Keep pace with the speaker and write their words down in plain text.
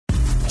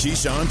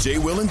Keyshawn, J.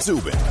 Will, and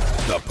Zubin,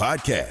 the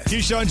podcast.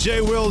 Keyshawn,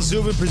 J. Will,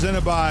 Zubin,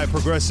 presented by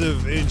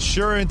Progressive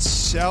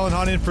Insurance. Alan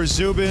Hunt in for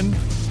Zubin.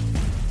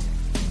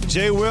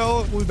 J.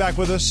 Will will be back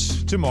with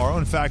us tomorrow.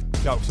 In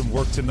fact, got some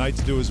work tonight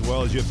to do as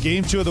well, as you have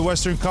Game 2 of the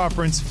Western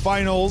Conference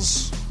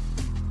Finals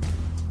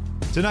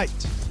tonight.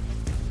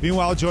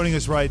 Meanwhile, joining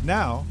us right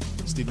now,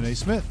 Stephen A.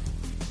 Smith.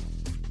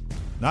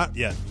 Not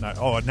yet.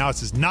 Now it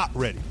says not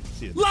ready.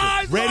 See it?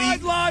 Live,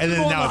 ready, live, and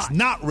then now it's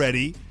not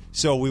ready.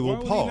 So we will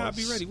pause. Why would he not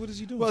be ready? What is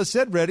he doing? Well, it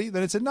said ready,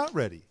 then it said not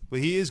ready. But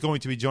he is going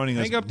to be joining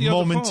us up the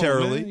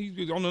momentarily. Other phone, man.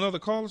 He's on another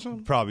call or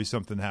something? Probably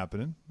something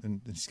happening,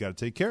 and he's got to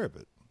take care of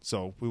it.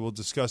 So we will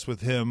discuss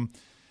with him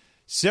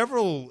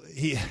several.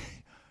 He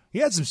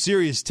had some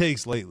serious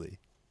takes lately,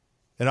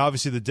 and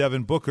obviously the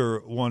Devin Booker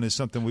one is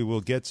something we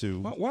will get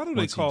to. Why do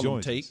they call them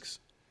takes?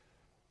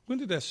 When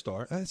did that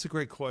start? That's a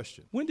great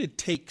question. When did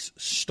takes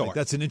start? Like,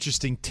 that's an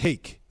interesting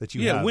take that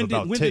you have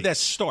about when did that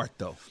start,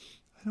 though?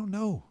 I don't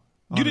know.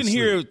 You didn't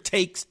hear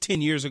takes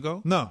 10 years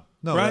ago? No,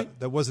 right?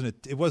 That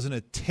wasn't it wasn't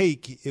a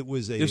take. It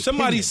was a. If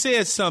somebody opinion.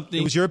 said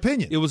something, it was your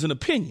opinion. It was an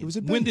opinion. It was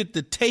an When opinion. did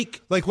the take?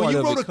 Like when part you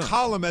of wrote it a come?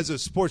 column as a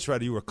sports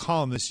writer, you were a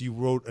columnist. You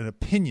wrote an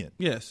opinion.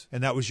 Yes,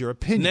 and that was your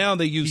opinion. Now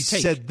they use he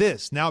take. said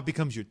this. Now it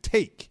becomes your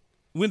take.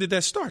 When did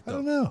that start, though? I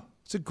don't know.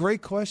 It's a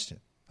great question.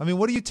 I mean,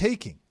 what are you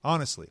taking?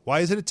 Honestly,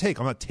 why is it a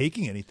take? I'm not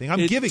taking anything.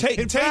 I'm giving.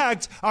 In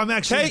fact, I'm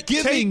actually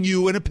giving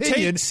you an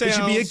opinion. It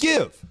should be a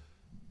give.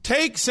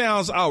 Take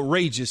sounds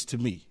outrageous to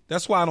me.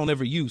 That's why I don't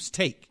ever use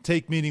take.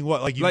 Take meaning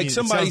what? Like you like mean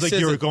somebody it sounds like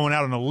says you're going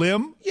out on a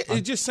limb? Yeah,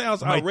 it just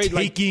sounds Am I outrageous.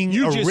 taking like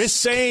you're a just risk?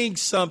 saying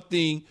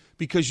something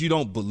because you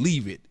don't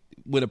believe it.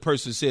 When a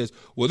person says,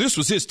 well, this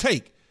was his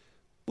take.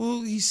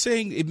 Well, he's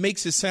saying it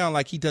makes it sound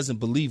like he doesn't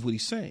believe what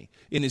he's saying.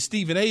 And in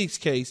Stephen A's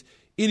case,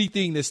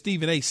 anything that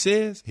Stephen A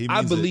says,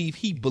 I believe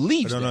he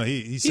believes. I don't know.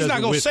 He's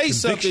not going to say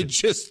something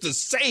just to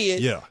say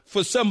it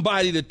for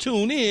somebody to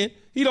tune in.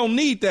 He don't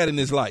need that in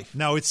his life.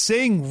 Now it's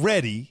saying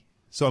ready,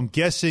 so I'm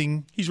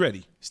guessing he's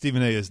ready.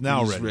 Stephen A is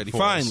now He's ready.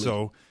 Finally.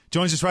 So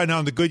joins us right now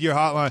on the Goodyear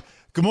Hotline.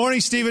 Good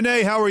morning, Stephen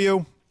A. How are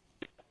you?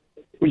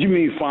 What do you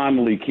mean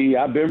finally, Key?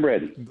 I've been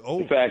ready.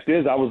 Oh. The fact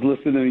is, I was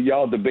listening to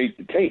y'all debate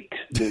the takes.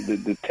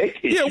 The take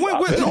issue. Yeah,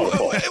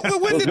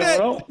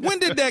 when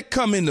did that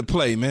come into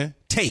play, man?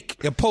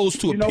 Take opposed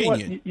to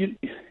opinion.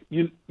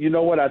 You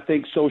know what? I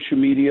think social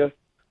media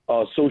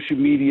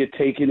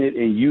taking it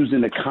and using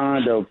the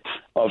kind of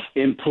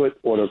input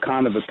or the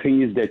kind of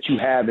opinions that you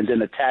have and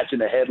then attaching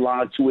a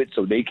headline to it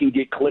so they can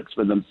get clicks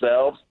for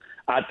themselves.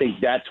 I think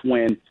that's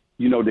when,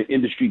 the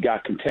industry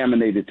got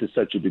contaminated to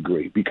such a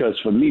degree. Because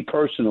for me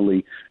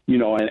personally,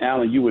 and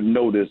Alan, you would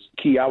know this,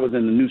 Key, I was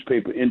in the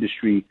newspaper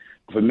industry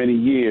for many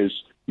years,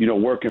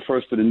 working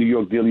first for the New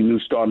York Daily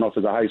News, starting off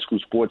as a high school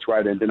sports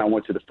writer, and then I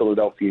went to the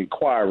Philadelphia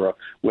Inquirer,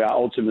 where I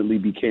ultimately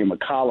became a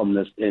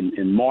columnist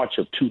in March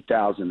of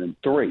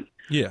 2003.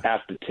 Yeah.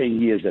 After 10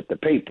 years at the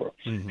paper.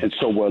 Mm-hmm. And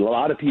so what a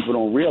lot of people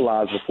don't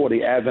realize, before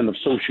the advent of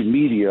social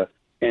media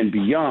and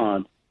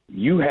beyond,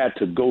 you had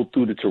to go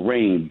through the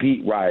terrain,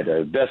 beat writer,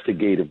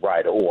 investigative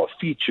writer, or a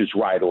features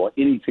writer, or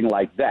anything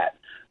like that,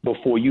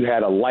 before you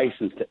had a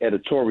license to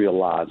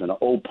editorialize and an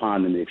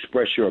opine and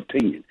express your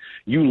opinion.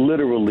 You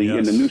literally,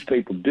 in the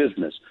newspaper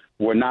business,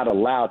 were not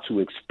allowed to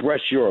express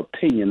your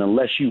opinion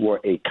unless you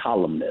were a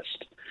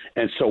columnist.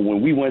 And so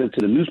when we went into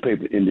the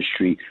newspaper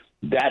industry,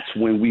 that's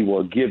when we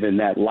were given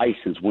that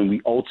license, when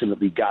we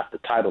ultimately got the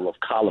title of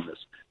columnist.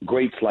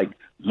 Greats like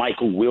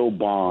Michael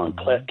Wilbon,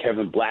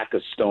 Kevin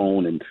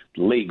Blackistone, and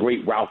the late,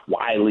 great Ralph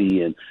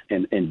Wiley,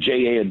 and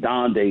J.A.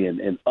 Adonde,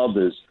 and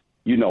others.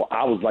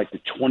 I was like the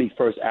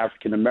 21st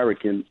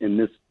African-American in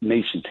this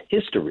nation's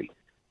history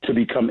to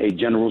become a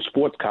general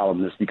sports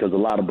columnist, because a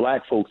lot of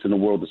black folks in the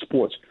world of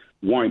sports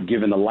weren't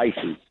given a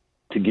license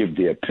to give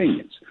their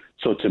opinions.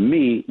 So to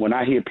me, when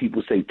I hear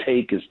people say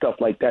take and stuff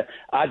like that,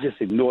 I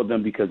just ignore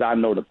them, because I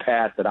know the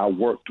path that I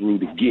worked through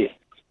to get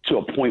to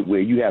a point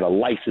where you had a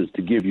license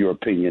to give your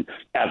opinion,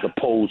 as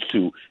opposed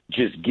to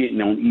just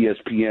getting on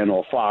ESPN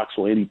or Fox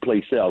or any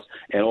place else,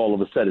 and all of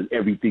a sudden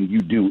everything you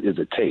do is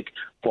a take.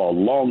 For a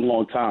long,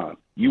 long time,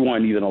 you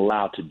weren't even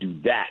allowed to do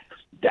that.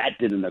 That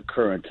didn't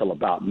occur until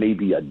about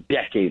maybe a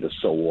decade or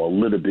so, or a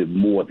little bit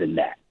more than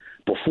that.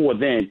 Before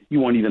then, you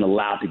weren't even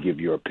allowed to give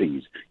your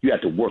opinions. You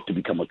had to work to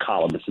become a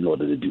columnist in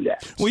order to do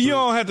that. Well, you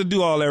don't have to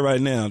do all that right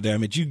now,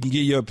 damn it. You can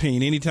give your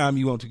opinion anytime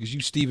you want to, because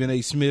you Stephen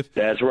A. Smith.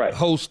 That's right.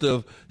 Host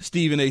of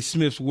Stephen A.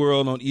 Smith's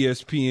World on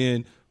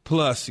ESPN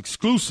Plus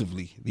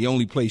exclusively, the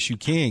only place you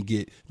can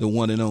get the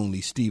one and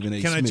only Stephen A.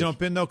 Smith. Can I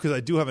jump in, though? Because I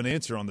do have an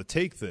answer on the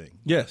take thing.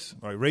 Yes.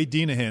 All right. Ray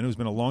Deanahan, who's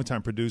been a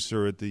longtime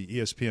producer at the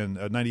ESPN,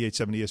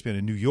 98.7 ESPN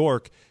in New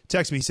York,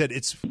 texted me. He said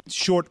it's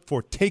short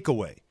for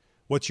takeaway.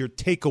 What's your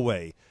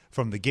takeaway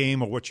from the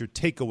game, or what's your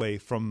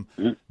takeaway from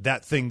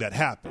that thing that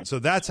happened? So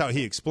that's how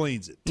he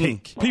explains it.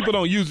 Take. People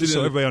don't use it. So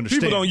everybody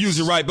understands. People don't use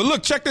it right. But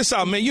look, check this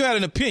out, man. You had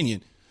an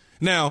opinion.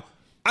 Now,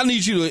 I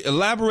need you to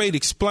elaborate,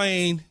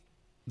 explain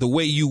the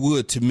way you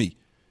would to me.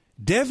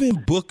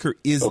 Devin Booker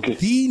is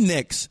the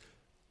next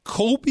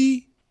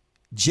Kobe,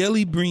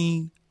 Jelly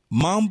Bean,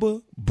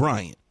 Mamba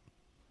Bryant,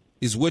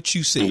 is what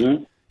you said.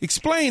 Mm-hmm.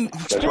 Explain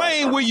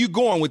where you're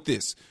going with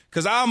this,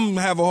 because I'm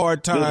have a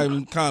hard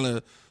time kind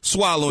of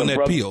swallowing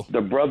that pill.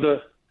 The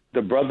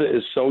brother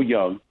is so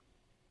young.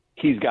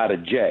 He's got a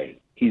J.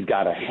 He's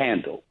got a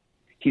handle.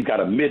 He's got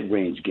a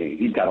mid-range game.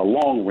 He's got a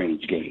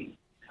long-range game.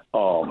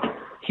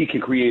 He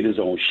can create his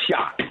own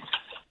shot,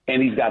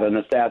 and he's got an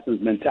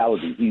assassin's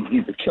mentality.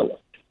 He's a killer.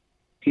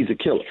 He's a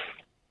killer.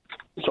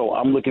 So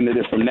I'm looking at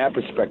it from that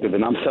perspective,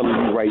 and I'm telling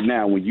you right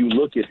now, when you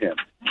look at him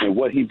and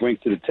what he brings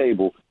to the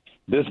table,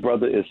 this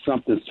brother is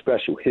something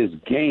special. His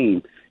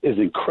game is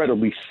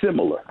incredibly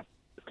similar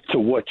to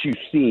what you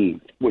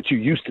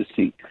used to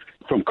see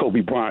from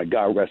Kobe Bryant,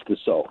 God rest his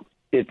soul.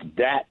 It's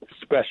that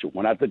special.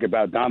 When I think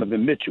about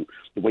Donovan Mitchell,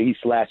 the way he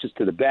slashes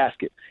to the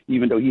basket,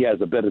 even though he has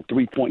a better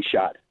three-point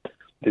shot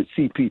than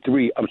than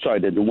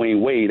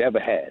Dwayne Wade ever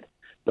had,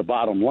 the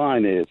bottom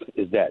line is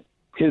that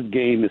his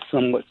game is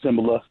somewhat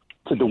similar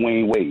to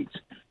Dwayne Wade's.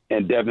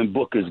 And Devin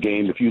Booker's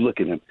game, if you look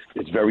at him,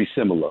 is very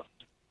similar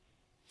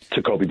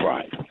to Kobe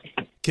Bryant.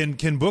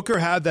 Can Booker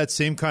have that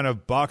same kind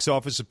of box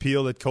office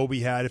appeal that Kobe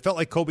had? It felt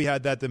like Kobe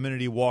had that the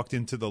minute he walked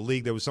into the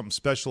league. There was something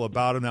special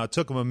about him. Now, it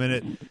took him a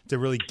minute to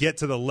really get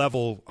to the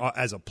level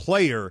as a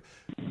player,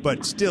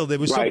 but still, there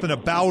was something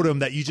about him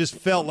that you just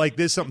felt like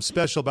there's something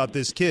special about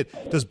this kid.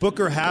 Does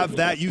Booker have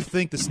that, you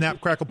think, the snap,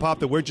 crackle, pop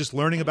that we're just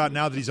learning about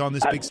now that he's on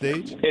this big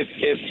stage?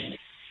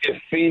 If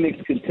Phoenix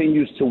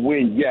continues to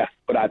win, yes.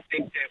 But I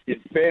think that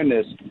in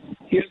fairness,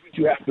 here's what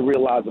you have to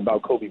realize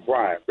about Kobe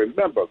Bryant.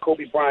 Remember,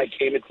 Kobe Bryant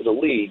came into the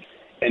league,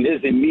 and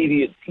his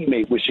immediate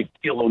teammate was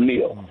Shaquille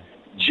O'Neal.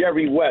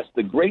 Jerry West,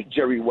 the great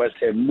Jerry West,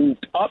 had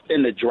moved up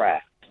in the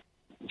draft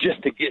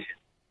just to get him.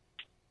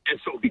 And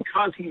so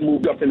because he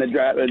moved up in the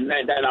draft, and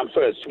I'm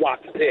sort of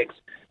swapped picks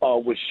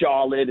with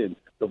Charlotte and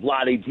the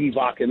Vlade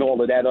Divac and all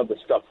of that other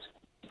stuff,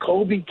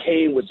 Kobe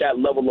came with that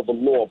level of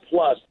allure.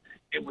 Plus,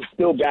 it was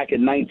still back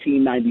in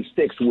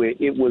 1996 where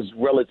it was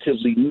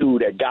relatively new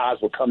that guys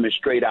were coming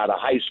straight out of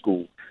high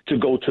school to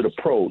go to the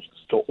pros.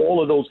 So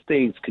all of those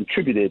things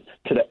contributed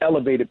to the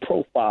elevated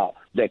profile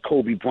that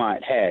Kobe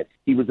Bryant had.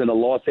 He was in the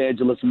Los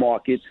Angeles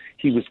market.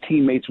 He was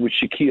teammates with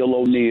Shaquille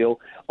O'Neal.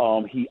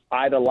 He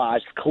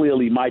idolized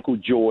clearly Michael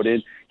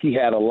Jordan. He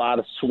had a lot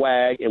of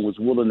swag and was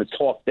willing to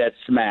talk that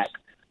smack.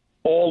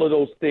 All of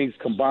those things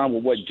combined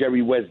with what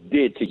Jerry West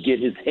did to get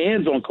his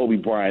hands on Kobe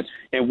Bryant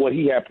and what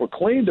he had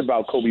proclaimed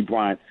about Kobe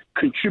Bryant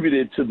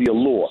contributed to the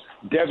allure.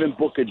 Devin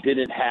Booker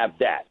didn't have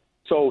that.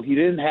 So he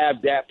didn't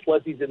have that,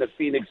 plus he's in the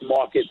Phoenix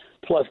market,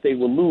 plus they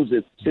were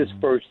losing his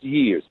first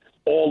years.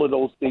 All of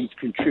those things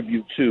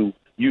contribute to,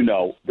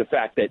 the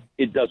fact that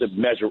it doesn't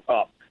measure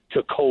up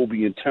to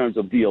Kobe in terms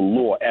of the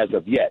allure as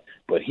of yet.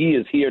 But he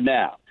is here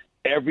now.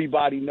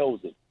 Everybody knows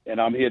it. And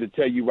I'm here to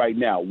tell you right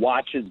now,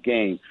 watch his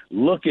game,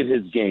 look at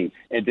his game,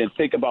 and then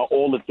think about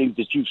all the things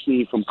that you've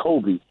seen from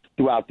Kobe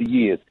throughout the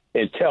years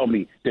and tell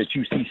me that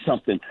you see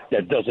something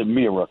that doesn't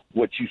mirror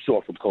what you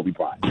saw from Kobe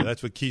Bryant. Yeah,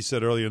 that's what Keith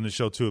said earlier in the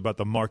show, too, about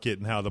the market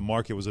and how the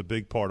market was a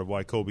big part of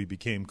why Kobe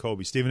became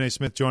Kobe. Stephen A.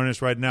 Smith joining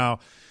us right now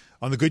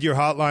on the Goodyear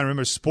Hotline.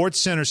 Remember,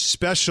 SportsCenter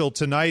special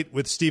tonight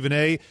with Stephen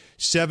A.,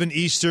 7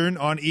 Eastern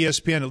on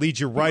ESPN. It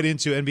leads you right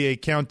into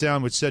NBA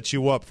Countdown, which sets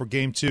you up for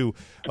Game 2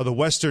 of the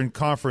Western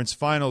Conference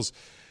Finals.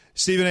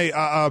 Stephen A.,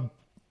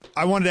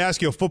 I wanted to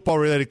ask you a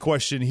football-related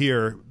question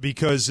here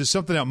because there's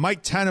something that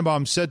Mike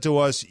Tannenbaum said to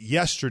us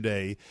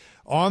yesterday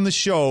on the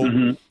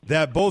show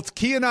that both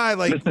Key and I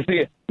like.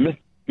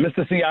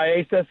 Mr.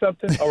 CIA said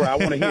something? All right, I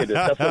want to hear this.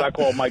 That's what I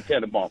call Mike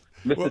Tannenbaum.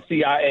 Mr.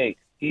 CIA.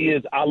 He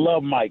is. I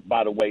love Mike,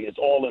 by the way. It's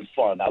all in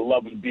fun. I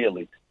love him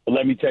dearly. But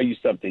let me tell you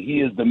something.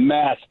 He is the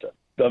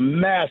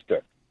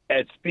master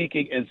at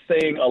speaking and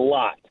saying a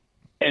lot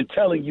and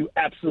telling you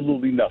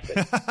absolutely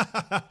nothing.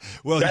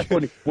 Well, that's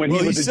when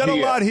he said a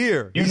lot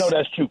here. You know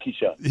that's true,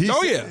 Keyshawn. He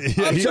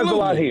says a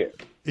lot here.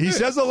 He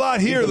says a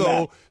lot here,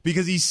 though,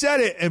 because he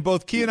said it, and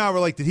both Key and I were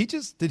like, did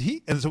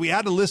he? And so we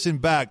had to listen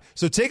back.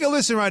 So take a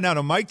listen right now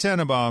to Mike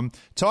Tannenbaum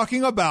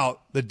talking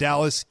about the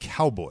Dallas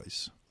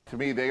Cowboys. To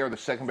me, they are the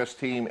second-best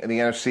team in the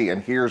NFC,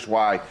 and here's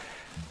why.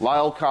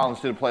 Lyle Collins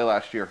didn't play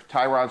last year.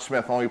 Tyron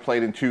Smith only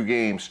played in 2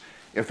 games.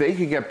 If they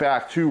could get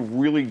back 2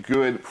 really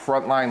good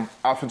frontline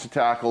offensive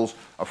tackles,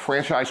 a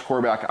franchise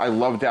quarterback, I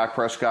love Dak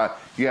Prescott.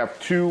 You have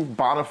 2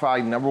 bona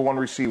fide number 1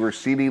 receivers,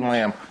 CeeDee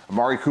Lamb,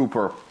 Amari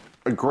Cooper,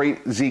 a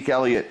great Zeke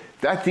Elliott.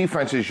 That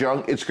defense is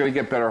young. It's going to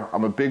get better.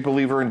 I'm a big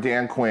believer in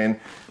Dan Quinn.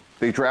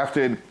 They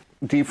drafted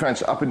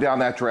defense up and down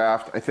that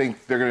draft. I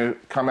think they're going to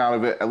come out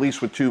of it at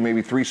least with 2,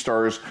 maybe 3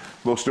 stars,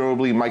 most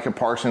notably Micah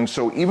Parsons.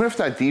 So even if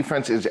that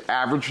defense is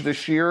average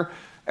this year,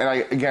 and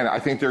I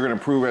think they're going to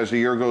improve as the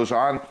year goes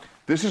on,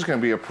 this is going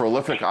to be a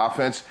prolific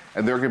offense,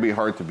 and they're going to be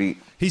hard to beat.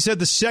 He said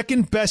the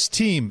second best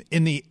team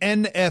in the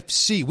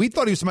NFC. We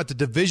thought he was talking about the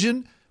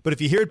division, but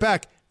if you hear it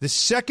back, the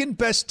second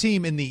best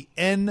team in the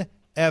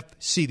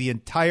NFC, the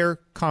entire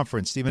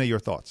conference. Stephen A., your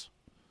thoughts?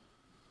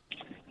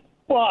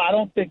 Well, I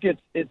don't think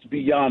it's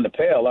beyond the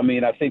pale. I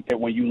mean, I think that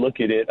when you look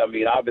at it, I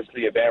mean,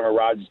 obviously if Aaron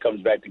Rodgers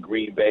comes back to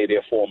Green Bay,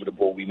 they're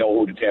formidable. We know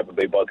who the Tampa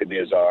Bay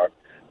Buccaneers are.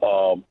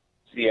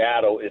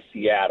 Seattle is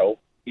Seattle.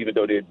 even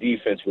though their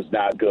defense was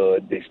not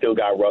good. They still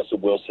got Russell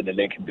Wilson, and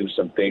they can do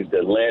some things.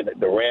 The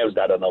Rams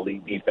got an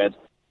elite defense.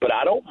 But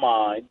I don't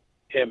mind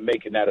him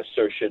making that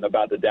assertion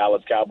about the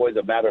Dallas Cowboys.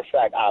 As a matter of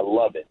fact, I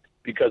love it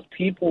because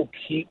people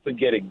keep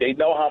forgetting. They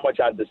know how much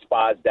I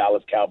despise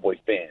Dallas Cowboy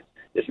fans.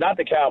 It's not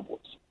the Cowboys.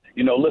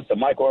 You know, listen,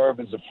 Michael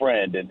Irvin's a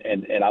friend,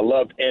 and I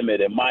loved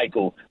Emmett and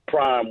Michael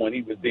Prime when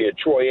he was there,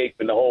 Troy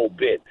Aikman, the whole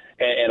bit.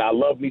 And I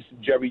love me some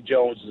Jerry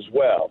Jones as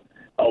well,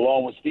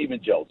 along with Stephen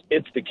Jones.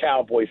 It's the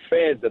Cowboy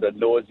fans that are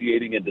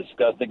nauseating and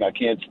disgusting. I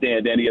can't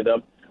stand any of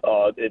them.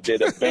 They're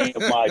the bane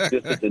of my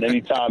existence,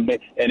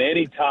 and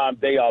anytime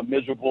they are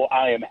miserable,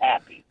 I am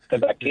happy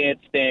because I can't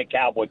stand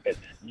Cowboy fans.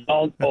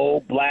 Young,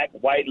 old, black,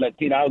 white,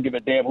 Latino, I don't give a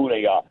damn who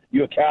they are.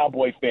 You're a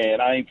Cowboy fan,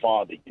 I ain't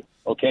fond of you.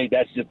 Okay,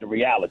 that's just the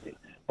reality.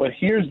 But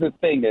here's the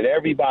thing that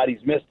everybody's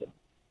missing.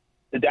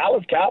 The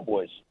Dallas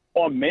Cowboys,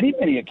 on many,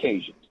 many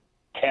occasions,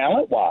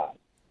 talent-wise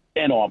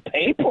and on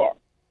paper,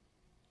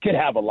 can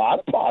have a lot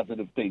of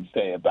positive things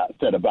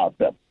said about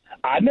them.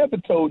 I never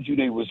told you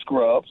they were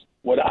scrubs.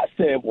 What I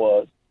said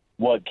was,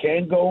 what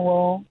can go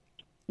wrong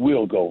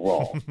will go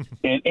wrong.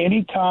 And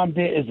anytime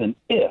there is an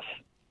if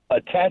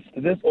attached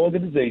to this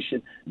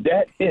organization,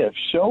 that if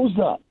shows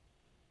up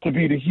to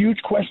be the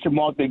huge question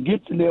mark that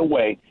gets in their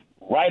way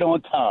right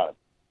on time.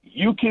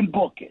 You can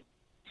book it.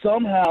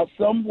 Somehow,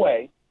 some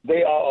way,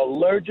 they are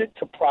allergic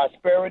to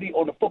prosperity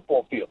on the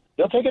football field.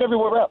 They'll take it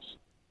everywhere else.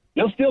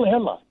 They'll steal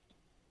headlines.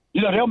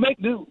 You know, they'll make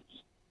news.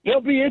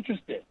 They'll be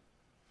interested.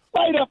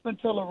 Right up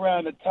until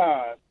around the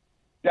time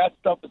that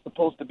stuff is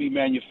supposed to be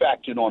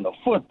manufactured on the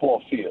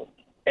football field,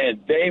 and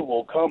they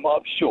will come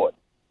up short.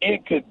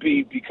 It could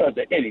be because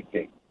of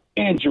anything.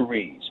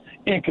 Injuries.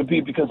 It could be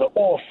because of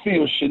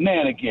off-field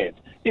shenanigans.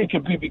 It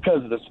could be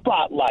because of the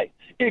spotlight.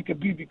 It could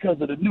be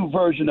because of the new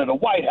version of the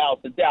White House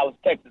in Dallas,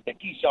 Texas that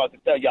Keyshawn can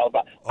tell y'all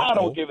about. I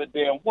don't give a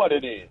damn what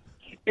it is.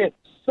 It's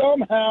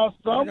somehow,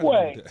 some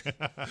way,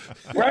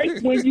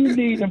 right when you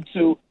need them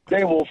to,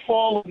 they will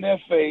fall on their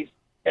face,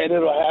 and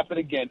it'll happen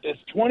again. It's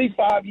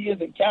 25 years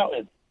and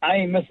counting. I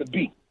ain't miss a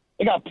beat.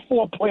 They got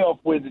 4 playoff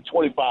wins in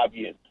 25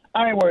 years.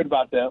 I ain't worried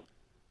about them.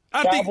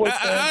 I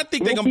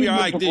think they're going to be all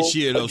right this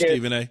year, though,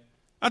 Stephen A.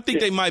 I think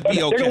they might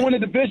be okay. They're going to win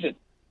the division.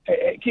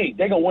 Hey, Key,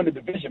 they're going to win the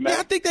division, man. Yeah,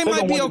 I think they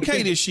might be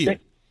okay this year.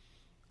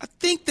 I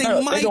think they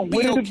might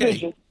be okay.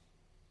 Division.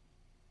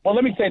 Well,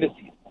 let me say this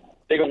to you.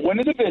 They're going to win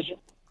the division,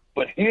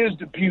 but here's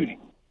the beauty.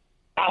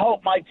 I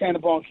hope Mike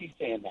Tannenbaum keeps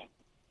saying that.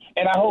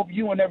 And I hope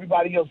you and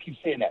everybody else keep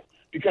saying that.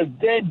 Because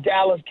then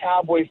Dallas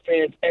Cowboy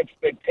fans'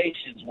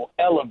 expectations will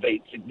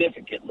elevate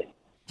significantly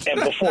and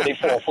before they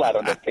fall flat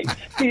on their face.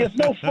 See, it's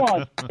no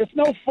fun. It's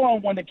no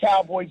fun when the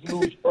Cowboys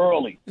lose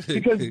early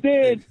because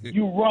then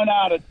you run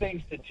out of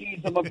things to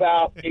tease them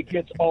about. It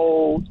gets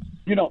old.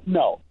 You know,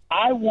 no.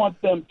 I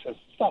want them to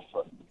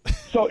suffer.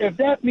 So if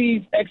that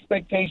means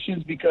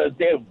expectations because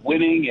they're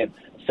winning in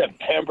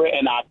September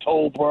and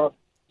October,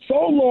 so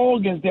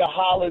long as their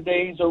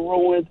holidays are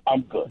ruined,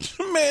 I'm good.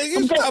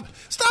 Man,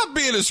 stop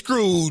being a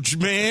Scrooge,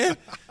 man.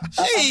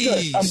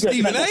 Jeez, I'm good.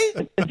 Stephen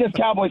A. It's just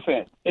Cowboy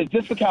fans. It's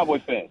just for Cowboy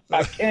fans.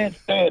 I can't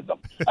stand them.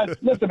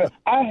 Listen, man,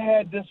 I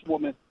had this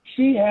woman.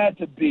 She had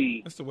to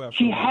be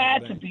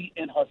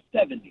in her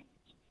 70s.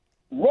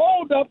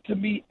 Rolled up to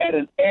me at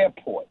an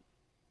airport,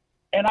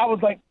 and I was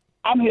like,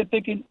 I'm here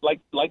thinking,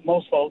 like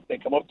most folks, they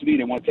come up to me,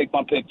 they want to take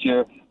my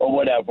picture or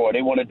whatever, or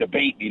they want to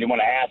debate me, they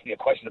want to ask me a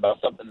question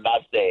about something that I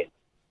said.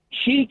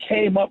 She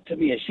came up to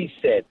me and she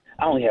said,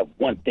 I only have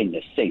one thing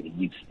to say to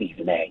you,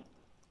 Stephen A.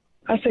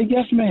 I said,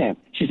 yes, ma'am.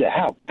 She said,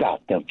 how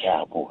about them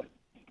Cowboys?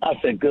 I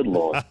said, good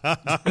Lord.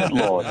 Good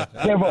Lord.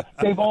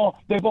 They've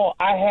all,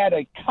 I had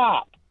a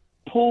cop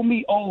pull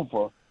me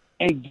over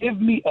and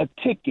give me a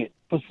ticket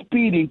for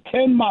speeding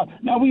 10 miles.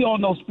 Now, we all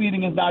know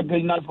speeding is not good.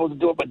 You're not supposed to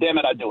do it, but damn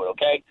it, I do it,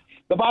 okay?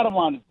 The bottom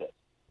line is this.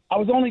 I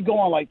was only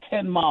going like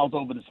 10 miles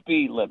over the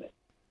speed limit.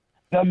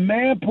 The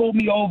man pulled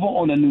me over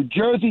on the New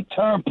Jersey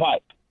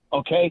Turnpike.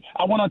 Okay,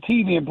 I went on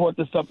TV and brought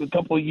this up a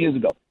couple of years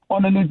ago.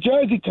 On the New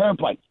Jersey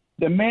Turnpike,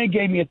 the man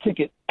gave me a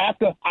ticket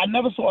after I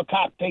never saw a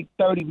cop take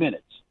 30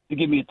 minutes to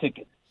give me a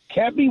ticket.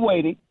 Kept me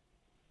waiting,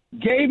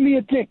 gave me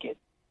a ticket,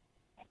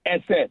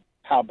 and said,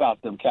 how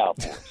about them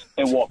Cowboys?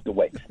 And walked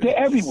away. They're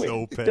everywhere.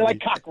 So they're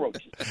like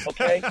cockroaches,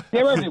 okay?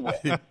 They're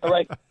everywhere, all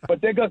right? But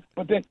they're gonna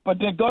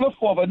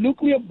fall. If a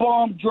nuclear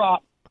bomb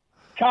drop,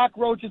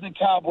 cockroaches and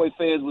Cowboy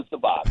fans will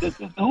survive. This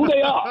is who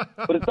they are,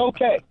 but it's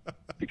okay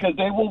because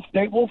they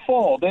will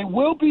fall. They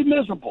will be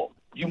miserable.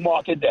 You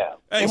mark it down.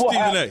 Hey, Stephen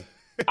A.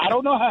 I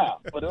don't know how,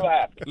 but it'll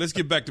happen. Let's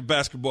get back to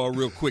basketball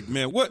real quick,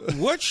 man.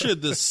 What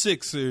should the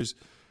Sixers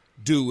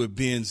do with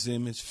Ben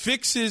Simmons?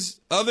 Fix his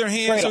other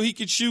hand so he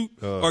can shoot,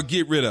 or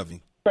get rid of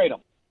him? Trade him.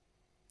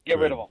 Get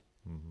rid of him.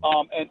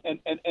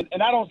 Mm-hmm.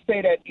 And I don't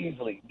say that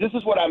easily. This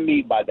is what I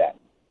mean by that.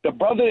 The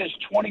brother is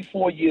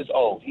 24 years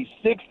old. He's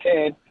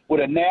 6'10",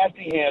 with a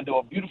nasty handle,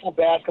 a beautiful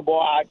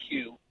basketball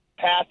IQ,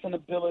 passing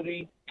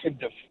ability,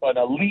 an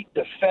elite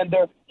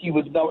defender. He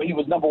was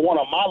number one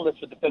on my list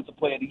for Defensive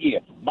Player of the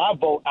Year. My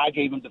vote, I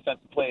gave him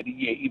Defensive Player of the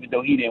Year, even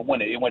though he didn't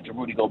win it. It went to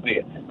Rudy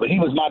Gobert. But he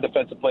was my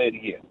Defensive Player of the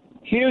Year.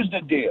 Here's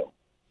the deal.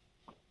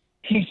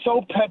 he's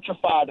so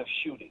petrified of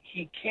shooting.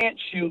 He can't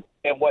shoot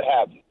and what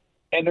have you.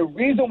 And the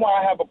reason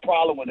why I have a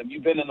problem with him,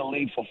 you've been in the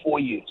league for 4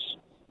 years.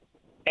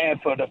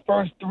 And for the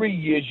first 3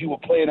 years, you were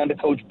playing under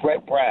Coach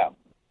Brett Brown.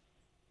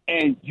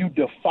 And you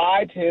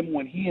defied him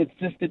when he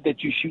insisted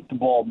that you shoot the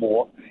ball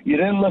more. You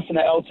didn't listen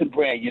to Elton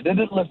Brand. You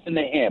didn't listen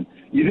to him.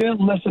 You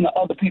didn't listen to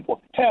other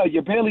people. Hell,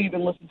 you barely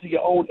even listened to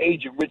your own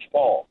agent, Rich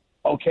Paul.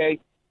 Okay?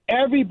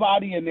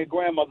 Everybody and their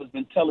grandmother's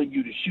been telling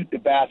you to shoot the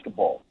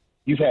basketball.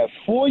 You've had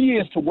 4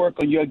 years to work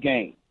on your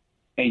game,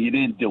 and you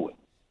didn't do it.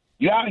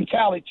 You're out in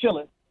Cali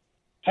chilling,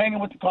 hanging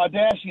with the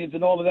Kardashians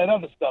and all of that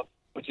other stuff,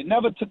 but you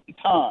never took the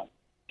time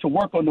to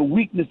work on the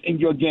weakness in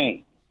your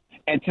game.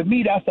 And to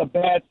me, that's a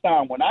bad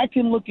sign. When I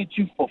can look at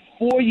you for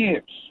 4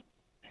 years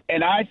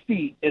and I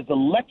see as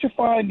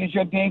electrifying as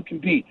your game can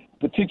be,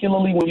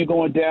 particularly when you're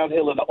going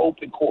downhill in the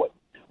open court,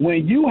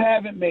 when you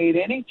haven't made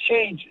any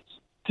changes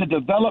to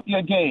develop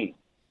your game,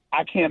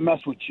 I can't mess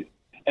with you.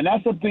 And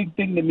that's a big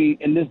thing to me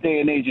in this day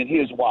and age, and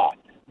here's why.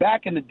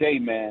 Back in the day,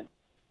 man,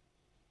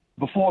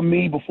 before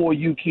me, before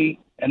you, Keith,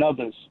 and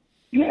others,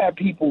 you had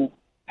people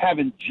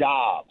having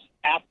jobs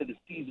after the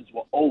seasons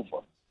were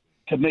over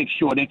to make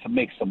sure they could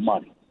make some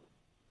money.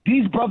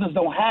 These brothers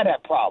don't have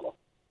that problem.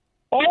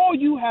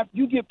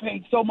 You get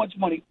paid so much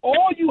money.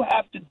 All you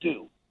have to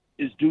do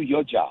is do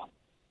your job.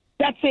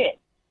 That's it.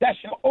 That's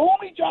your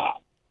only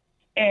job.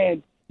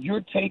 And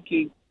you're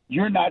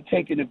not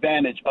taking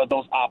advantage of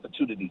those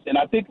opportunities. And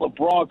I think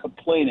LeBron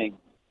complaining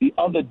the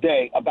other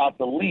day about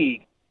the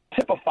league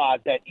typifies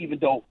that, even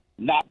though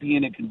not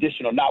being in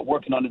condition or not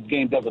working on his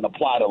game doesn't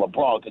apply to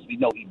LeBron, because we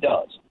know he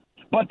does.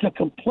 But to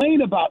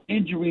complain about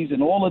injuries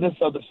and all of this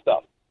other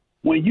stuff,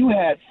 when you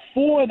had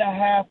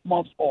 4.5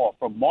 months off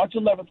from March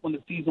 11th when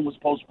the season was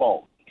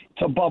postponed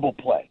to bubble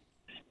play,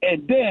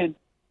 and then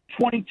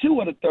 22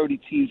 of the 30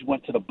 teams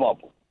went to the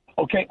bubble.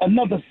 Okay,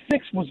 another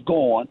 6 was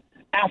gone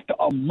after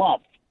a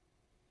month.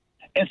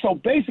 And so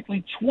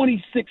basically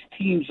 26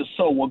 teams or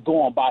so were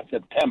gone by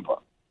September.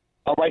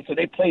 All right, so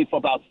they played for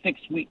about 6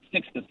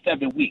 to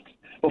 7 weeks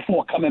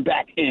before coming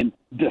back in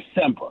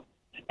December.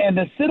 And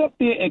to sit up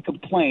there and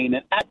complain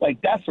and act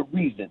like that's a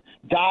reason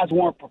guys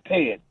weren't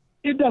prepared,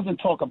 it doesn't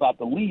talk about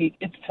the league.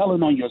 It's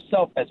telling on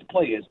yourself as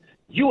players,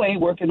 you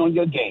ain't working on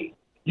your game.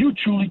 You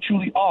truly,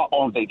 truly are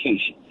on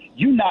vacation.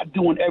 You're not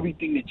doing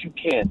everything that you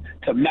can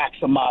to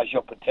maximize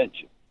your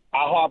potential. I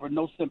harbor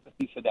no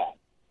sympathy for that.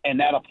 And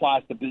that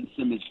applies to Ben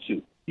Simmons,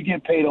 too. You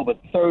get paid over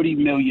 $30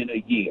 million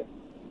a year,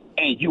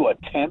 and you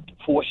attempt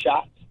 4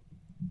 shots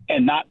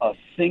and not a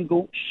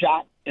single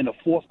shot in the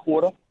fourth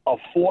quarter of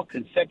 4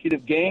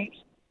 consecutive games.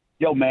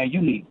 Yo, man,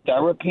 you need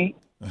therapy.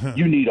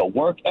 You need a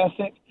work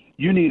ethic.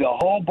 You need a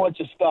whole bunch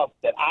of stuff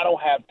that I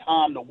don't have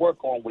time to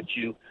work on with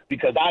you,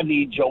 because I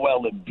need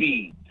Joel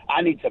Embiid.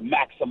 I need to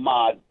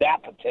maximize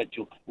that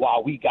potential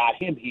while we got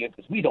him here,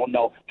 because we don't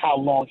know how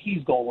long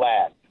he's going to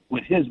last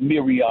with his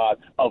myriad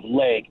of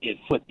leg and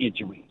foot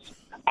injuries.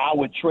 I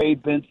would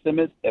trade Ben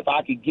Simmons if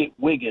I could get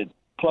Wiggins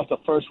plus a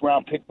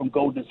first-round pick from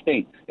Golden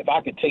State. If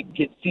I could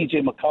get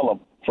C.J. McCollum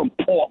from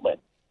Portland,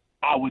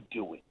 I would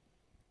do it.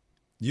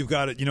 You've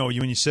got it.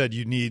 When you said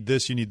you need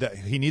this, you need that.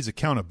 He needs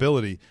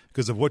accountability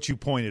because of what you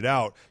pointed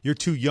out. You're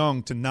too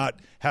young to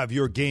not have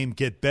your game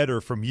get better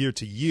from year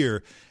to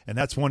year, and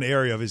that's one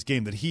area of his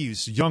game that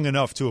he's young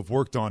enough to have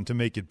worked on to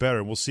make it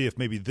better. We'll see if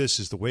maybe this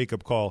is the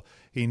wake-up call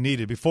he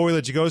needed. Before we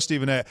let you go,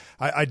 Stephen,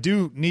 I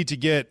do need to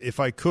get, if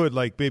I could,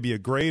 like maybe a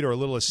grade or a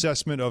little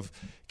assessment of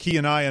Key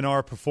and I and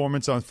our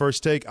performance on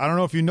First Take. I don't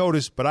know if you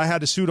noticed, but I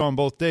had a suit on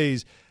both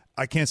days.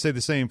 I can't say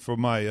the same for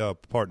my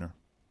partner.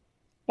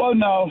 Well,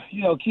 no,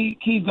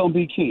 Key's going to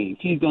be Key.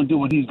 Key's going to do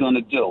what he's going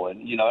to do.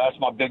 And, that's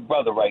my big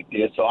brother right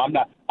there. So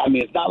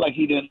it's not like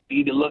he didn't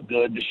look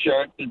good. The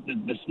shirt,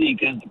 the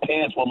sneakers, the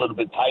pants were a little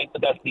bit tight,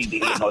 but that's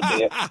neither here nor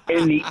there.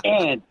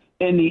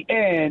 In the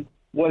end,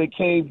 what it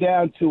came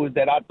down to is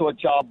that I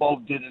thought y'all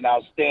both did an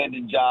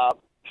outstanding job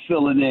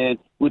filling in,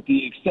 with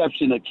the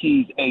exception of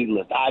Key's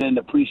A-list. I didn't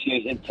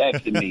appreciate him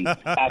texting me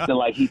acting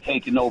like he's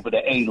taking over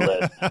the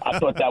A-list. I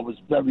thought that was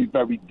very,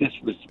 very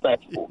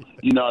disrespectful.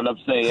 You know what I'm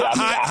saying?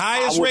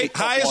 Highest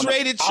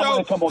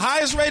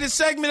rated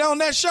segment on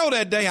that show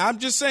that day. I'm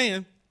just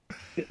saying.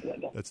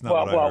 That's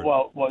not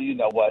well, you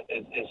know what?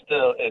 It's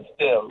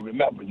still.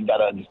 Remember, you got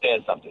to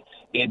understand something.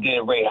 It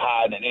didn't rate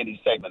higher than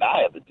any segment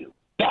I ever do.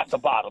 That's the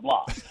bottom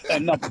line.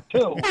 And number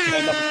two,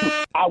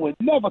 I would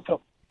never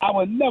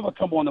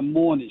come on the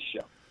morning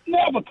show.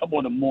 Never come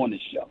on the morning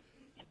show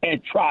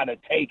and try to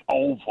take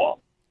over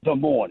the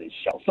morning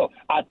show. So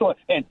I thought,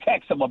 and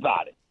text him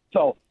about it.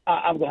 So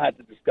I'm going to have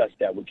to discuss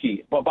that with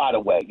Key. But by the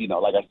way,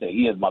 like I said,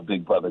 he is my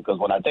big brother, because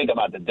when I think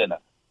about the dinner,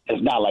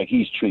 it's not like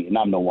he's treating.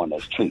 I'm the one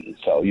that's treating.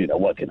 So,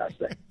 what can I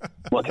say?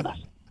 What can I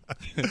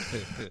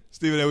say?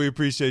 Stephen, we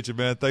appreciate you,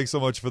 man. Thanks so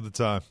much for the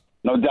time.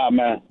 No doubt,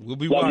 man. We'll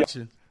be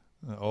watching.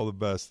 All the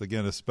best.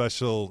 Again, a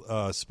special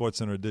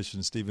SportsCenter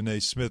edition. Stephen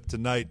A. Smith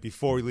tonight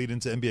before we lead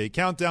into NBA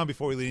Countdown,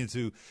 before we lead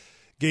into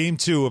Game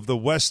 2 of the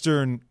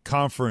Western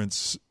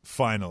Conference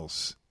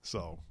Finals.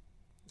 So,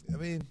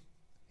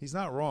 he's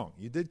not wrong.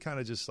 You did kind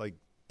of just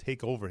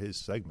take over his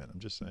segment. I'm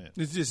just saying.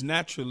 It's just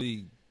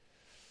naturally,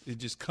 it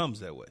just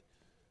comes that way.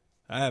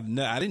 I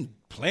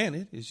didn't plan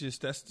it. It's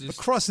just But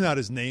crossing out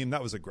his name,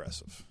 that was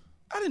aggressive.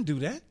 I didn't do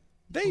that.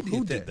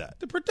 Who did that?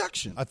 The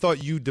production. I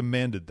thought you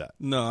demanded that.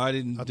 No, I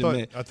didn't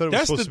demand. I thought it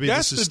was supposed to be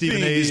this is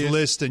Stephen A's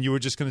list, and you were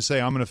just going to say,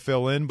 I'm going to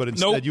fill in, but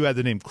instead you had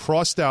the name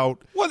crossed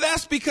out. Well,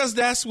 that's because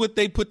that's what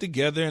they put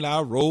together, and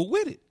I rolled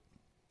with it.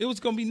 It was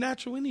going to be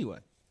natural anyway,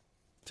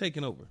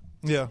 taking over.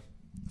 Yeah.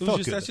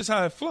 That's just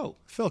how it flowed.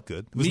 Felt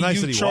good. It was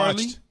nice that he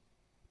watched.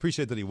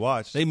 Appreciate that he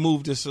watched. They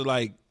moved us to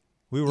like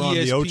we were on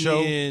the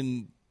Ocho.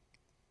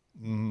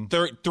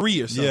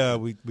 3 or something. Yeah,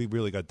 we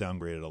really got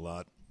downgraded a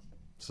lot.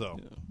 So,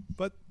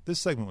 but this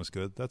segment was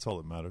good. That's all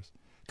that matters.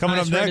 Coming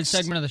up next,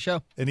 segment of the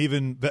show, and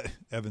even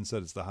Evan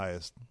said it's the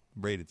highest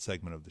rated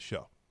segment of the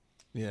show.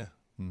 Yeah,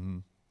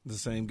 the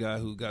same guy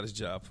who got his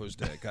job for his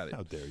dad got it.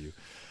 How dare you?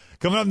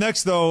 Coming up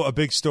next, though, a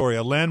big story,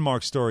 a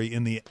landmark story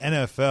in the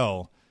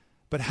NFL.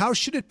 But how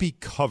should it be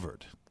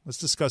covered? Let's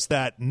discuss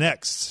that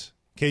next.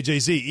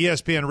 KJZ,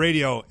 ESPN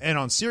Radio, and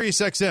on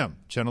Sirius XM,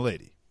 Channel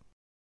 80.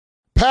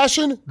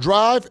 Passion,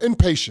 drive, and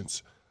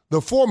patience.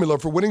 The formula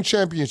for winning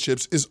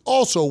championships is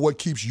also what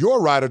keeps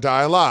your ride or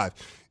die alive.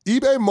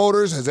 eBay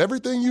Motors has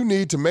everything you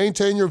need to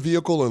maintain your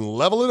vehicle and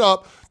level it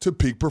up to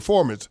peak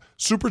performance.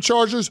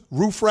 Superchargers,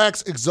 roof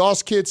racks,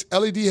 exhaust kits,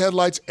 LED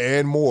headlights,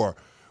 and more.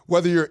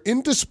 Whether you're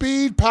into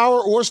speed,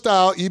 power, or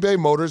style, eBay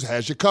Motors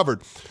has you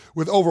covered.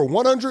 With over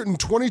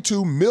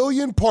 122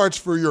 million parts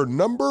for your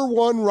number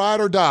one ride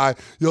or die,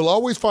 you'll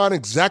always find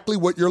exactly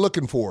what you're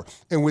looking for.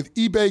 And with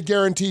eBay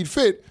Guaranteed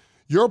Fit,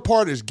 your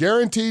part is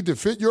guaranteed to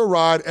fit your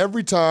ride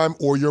every time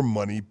or your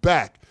money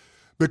back.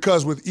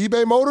 Because with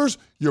eBay Motors,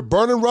 you're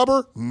burning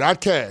rubber,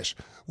 not cash.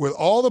 With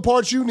all the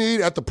parts you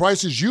need at the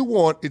prices you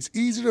want, it's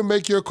easy to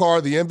make your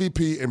car the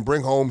MVP and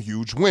bring home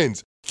huge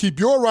wins.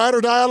 Keep your ride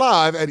or die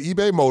alive at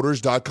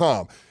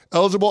ebaymotors.com.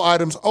 Eligible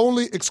items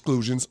only.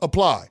 Exclusions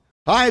apply.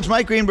 Hi, it's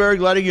Mike Greenberg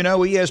letting you know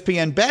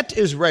ESPN Bet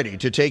is ready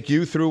to take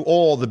you through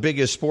all the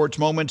biggest sports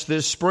moments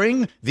this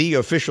spring. The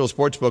official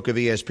sportsbook of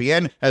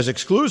ESPN has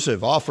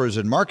exclusive offers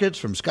and markets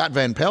from Scott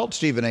Van Pelt,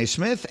 Stephen A.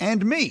 Smith,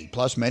 and me,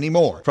 plus many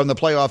more. From the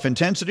playoff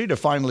intensity to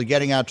finally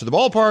getting out to the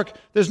ballpark,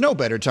 there's no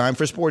better time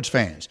for sports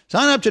fans.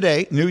 Sign up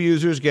today. New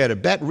users get a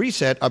bet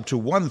reset up to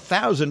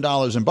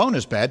 $1,000 in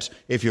bonus bets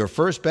if your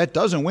first bet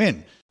doesn't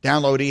win.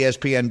 Download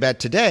ESPN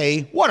Bet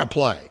today. What a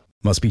play.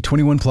 Must be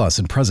 21 plus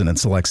and present in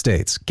select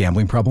states.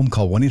 Gambling problem?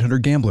 Call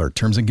 1-800-GAMBLER.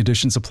 Terms and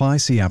conditions apply.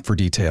 See app for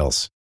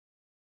details.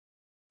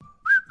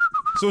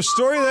 So a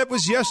story that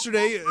was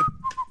yesterday,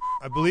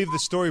 I believe the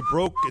story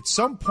broke at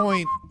some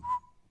point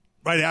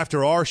right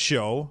after our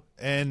show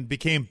and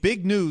became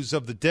big news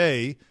of the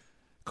day.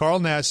 Carl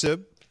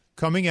Nassib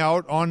coming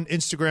out on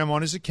Instagram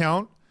on his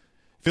account,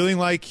 feeling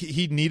like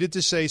he needed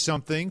to say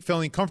something,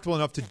 feeling comfortable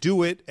enough to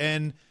do it.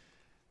 And,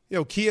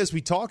 Key, as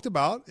we talked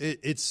about,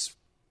 it's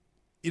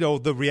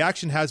the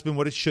reaction has been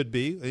what it should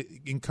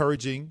be,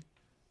 encouraging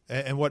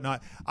and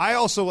whatnot. I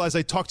also, as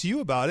I talk to you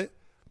about it,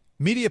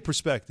 media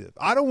perspective,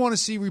 I don't want to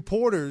see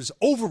reporters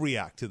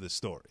overreact to this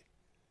story.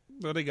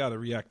 Well, they got to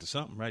react to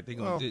something, right? They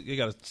got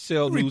to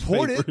sell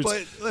report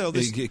newspapers. It, but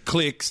they get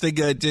clicks. They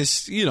got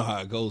just, how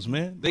it goes,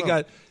 man. They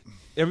got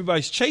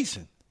everybody's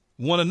chasing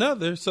one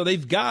another, so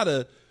they've got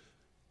to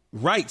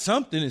write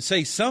something and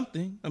say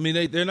something. I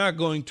mean, they're not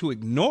going to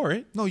ignore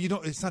it. No, you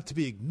don't. It's not to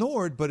be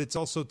ignored, but it's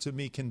also, to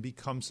me, can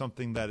become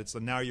something that it's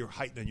now you're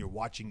heightened and you're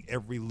watching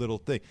every little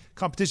thing.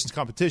 Competition's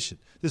competition.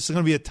 This is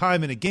going to be a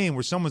time in a game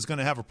where someone's going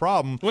to have a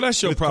problem. Well,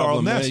 that's your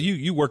problem, man.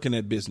 You work in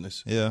that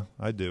business. Yeah,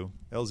 I do.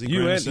 LZ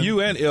Granderson. You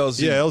and LZ.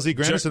 Yeah, LZ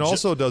Granderson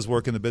also does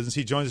work in the business.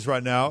 He joins us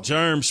right now.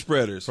 Germ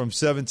spreaders. From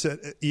 7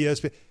 to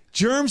ESPN.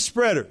 Germ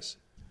spreaders.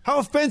 How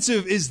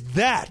offensive is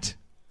that?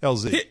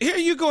 LZ. Here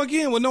you go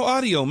again with no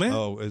audio, man.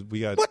 Oh,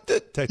 we got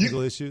technical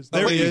issues.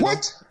 There he is.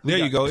 What? There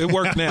you go. It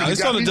worked now.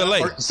 It's on a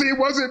delay. See, it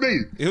wasn't me.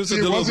 It was a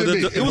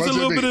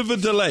little bit of a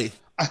delay.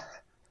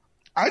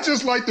 I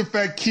just like the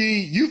fact,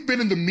 Key, you've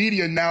been in the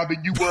media now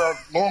than you were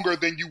longer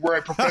than you were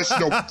a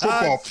professional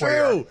football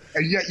player.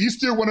 And yet you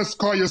still want to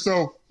call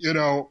yourself,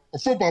 a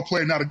football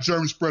player, not a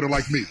germ spreader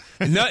like me.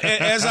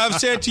 As I've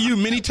said to you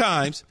many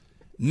times,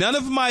 none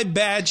of my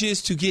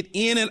badges to get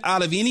in and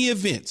out of any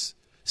events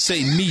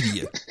say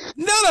media.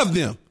 None of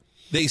them.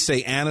 They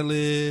say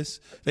analysts.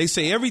 They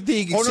say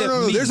everything except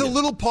no. media. There's a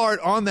little part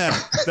on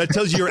that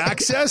tells you your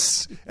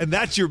access, and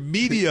that's your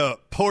media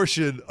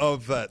portion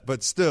of that.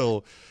 But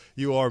still,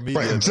 you are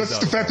media. Right. Just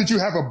the fact that you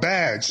have a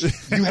badge.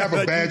 You have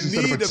a badge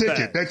instead of a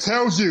ticket. That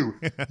tells you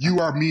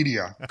are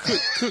media.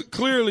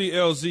 Clearly,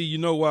 LZ, you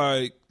know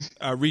why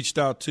I reached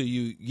out to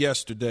you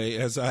yesterday,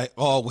 as I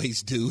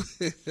always do,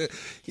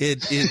 in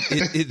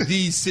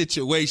these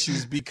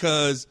situations,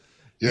 because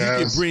yes,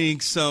 you can bring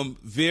some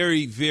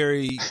very,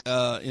 very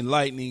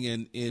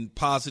enlightening and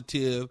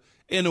positive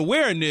and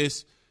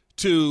awareness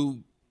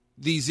to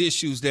these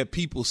issues that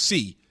people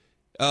see.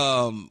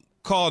 Carl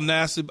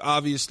Nassib,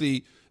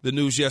 obviously, the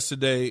news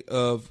yesterday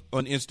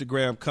on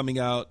Instagram coming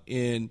out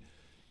and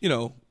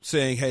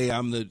saying, "Hey,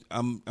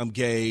 I'm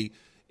gay,"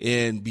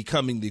 and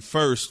becoming the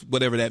first,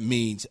 whatever that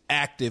means,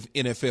 active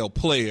NFL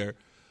player.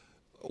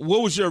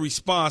 What was your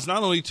response,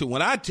 not only to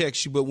when I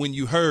text you, but when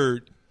you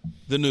heard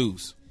the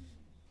news?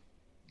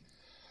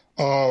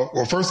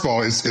 Well, first of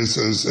all,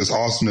 it's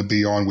awesome to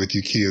be on with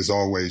you, Key, as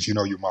always. You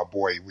know, you're my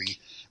boy.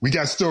 We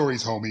got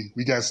stories, homie.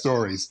 We got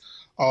stories.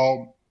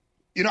 I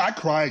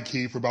cried,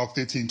 Key, for about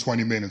 15,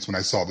 20 minutes when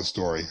I saw the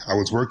story. I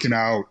was working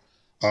out.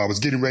 I was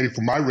getting ready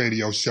for my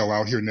radio show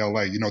out here in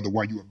L.A., you know, the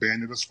one you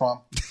abandoned us from.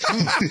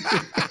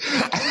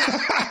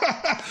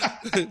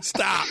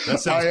 Stop. That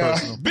sounds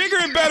personal. Bigger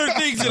and better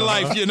things in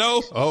life, you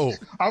know? Oh.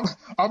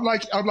 I'm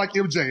like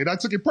MJ, and I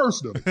took it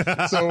personally.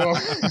 So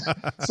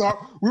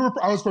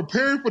I was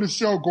preparing for the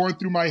show, going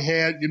through my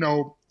head, you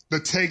know, the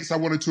takes I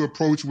wanted to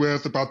approach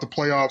with about the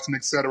playoffs and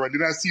et cetera. And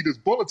then I see this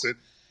bulletin,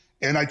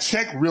 and I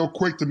checked real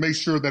quick to make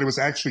sure that it was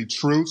actually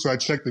true. So I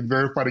checked and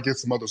verified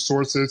against some other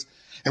sources.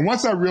 And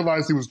once I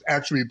realized it was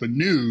actually the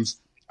news,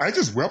 I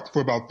just wept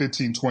for about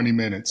 15, 20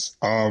 minutes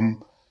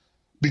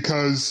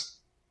because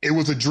it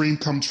was a dream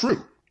come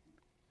true,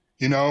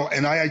 you know,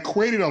 and I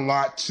equated a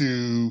lot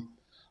to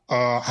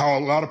how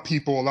a lot of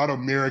people, a lot of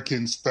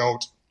Americans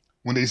felt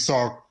when they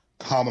saw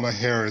Kamala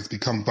Harris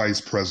become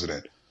vice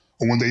president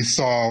or when they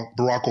saw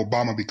Barack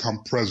Obama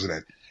become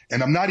president.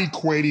 And I'm not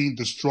equating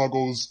the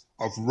struggles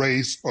of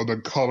race or the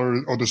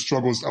color or the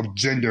struggles of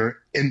gender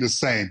in the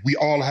same. We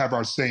all have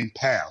our same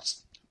paths.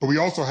 But we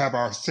also have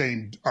our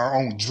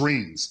own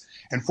dreams.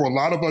 And for a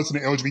lot of us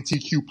in the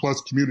LGBTQ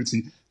plus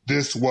community,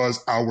 this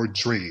was our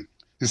dream.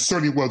 It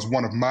certainly was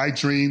one of my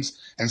dreams.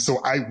 And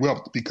so I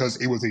wept because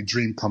it was a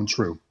dream come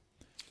true.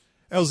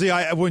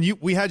 LZ, when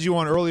we had you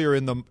on earlier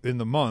in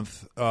the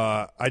month,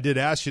 I did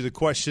ask you the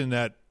question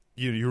that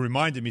you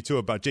reminded me too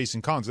about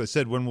Jason Collins. I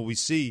said, when will we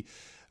see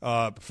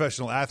a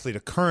professional athlete,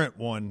 a current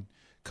one,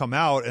 come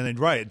out? And then,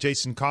 right,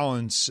 Jason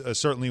Collins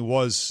certainly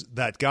was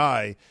that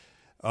guy.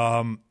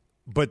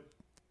 But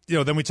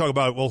then we talk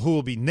about, well, who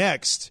will be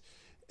next?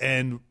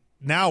 And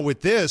now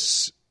with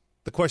this,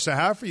 the question I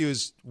have for you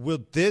is, will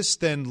this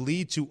then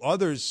lead to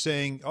others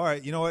saying, all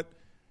right, you know what?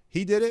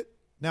 He did it.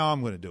 Now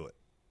I'm going to do it.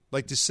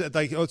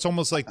 It's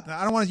almost like,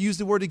 I don't want to use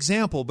the word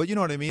example, but you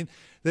know what I mean?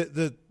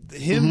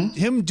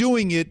 Him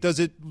doing it, does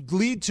it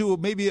lead to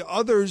maybe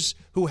others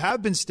who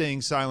have been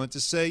staying silent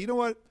to say, you know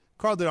what?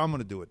 Carl did, I'm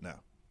going to do it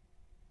now.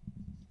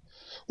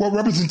 Well,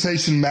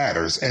 representation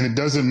matters, and it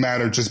doesn't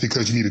matter just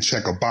because you need to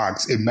check a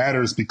box. It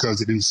matters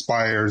because it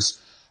inspires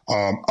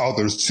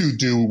others to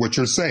do what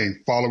you're saying,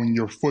 following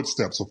your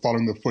footsteps or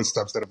following the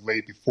footsteps that have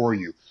laid before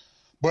you.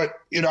 But,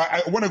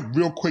 I want to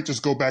real quick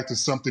just go back to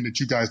something that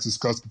you guys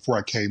discussed before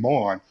I came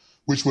on,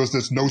 which was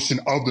this notion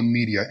of the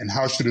media and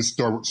how should this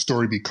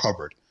story be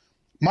covered.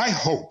 My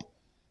hope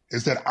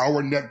is that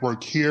our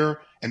network here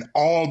and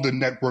all the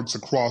networks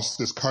across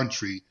this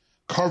country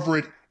cover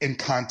it in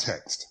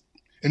context.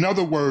 In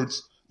other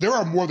words, there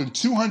are more than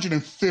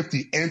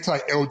 250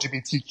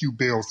 anti-LGBTQ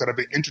bills that have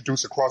been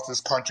introduced across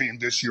this country in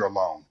this year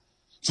alone.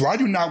 So I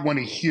do not want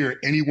to hear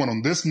anyone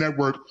on this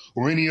network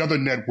or any other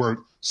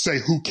network say,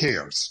 who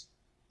cares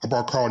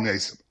about Carl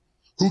Nassib?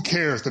 Who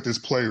cares that this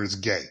player is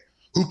gay?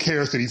 Who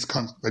cares that he's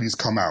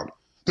come out?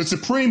 The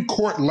Supreme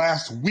Court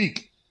last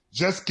week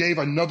just gave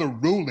another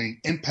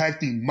ruling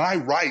impacting my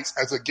rights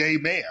as a gay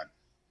man.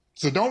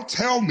 So don't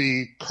tell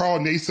me Carl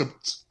Nassib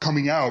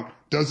coming out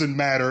doesn't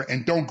matter,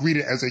 and don't greet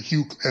it as a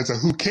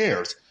who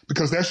cares,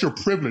 because that's your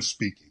privilege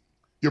speaking.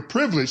 Your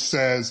privilege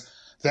says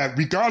that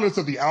regardless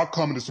of the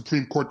outcome of the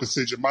Supreme Court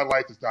decision, my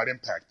life is not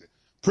impacted.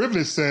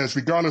 Privilege says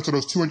regardless of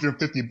those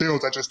 250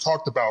 bills I just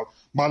talked about,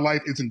 my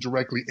life isn't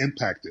directly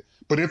impacted.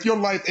 But if your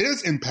life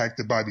is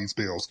impacted by these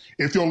bills,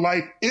 if your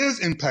life is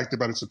impacted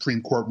by the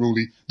Supreme Court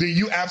ruling, then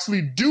you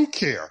absolutely do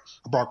care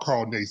about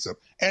Carl Nassib.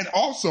 And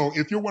also,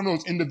 if you're one of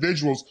those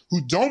individuals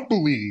who don't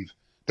believe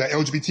that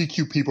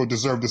LGBTQ people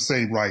deserve the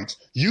same rights,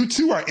 you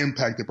too are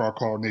impacted by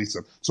Carl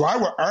Nassib. So I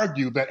would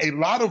argue that a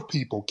lot of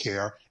people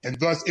care, and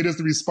thus it is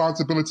the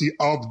responsibility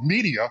of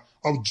media,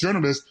 of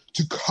journalists,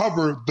 to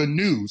cover the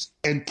news,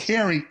 and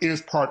caring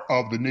is part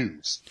of the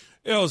news.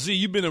 LZ,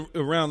 you've been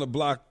around the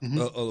block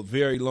a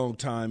very long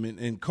time,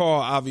 and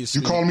Carl,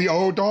 obviously. You calling me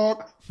old,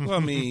 dog? Well, I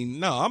mean,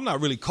 no, I'm not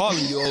really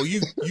calling you old.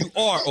 You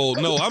are old.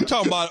 No, I'm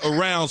talking about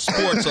around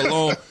sports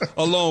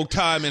a long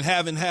time and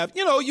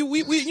you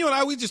and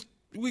I,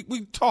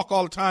 we talk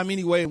all the time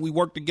anyway, and we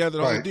work together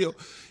the whole deal.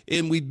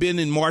 And we've been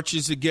in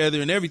marches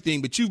together and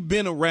everything, but you've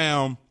been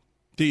around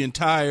the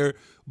entire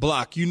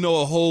block. You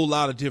know a whole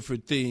lot of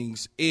different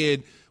things.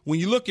 And when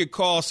you look at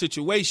Carl's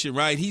situation,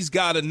 right, he's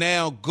got to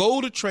now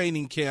go to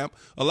training camp.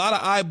 A lot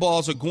of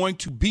eyeballs are going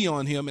to be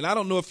on him. And I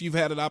don't know if you've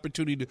had an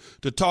opportunity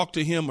to talk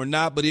to him or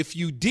not, but if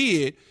you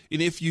did,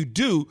 and if you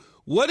do,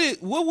 what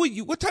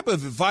type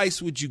of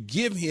advice would you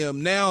give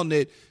him now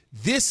that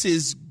this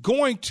is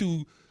going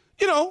to,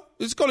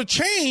 it's going to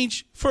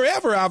change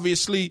forever,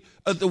 obviously,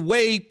 the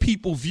way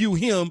people view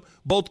him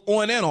both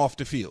on and off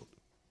the field?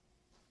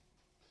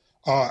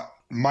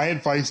 My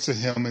advice to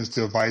him is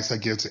the advice I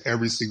give to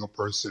every single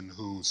person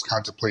who's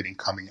contemplating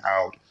coming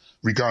out,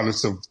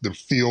 regardless of the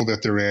field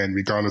that they're in,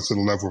 regardless of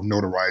the level of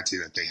notoriety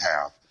that they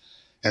have.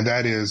 and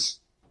that is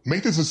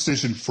make this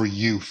decision for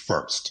you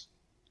first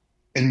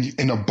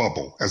in a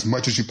bubble as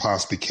much as you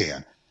possibly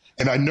can.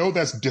 And I know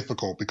that's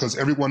difficult because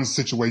everyone's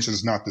situation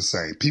is not the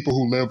same. People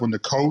who live on the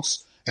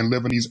coast and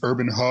live in these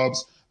urban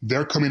hubs,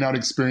 their coming out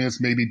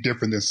experience may be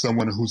different than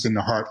someone who's in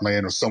the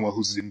heartland or someone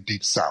who's in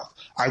deep south.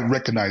 I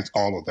recognize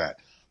all of that.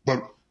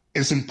 But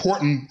it's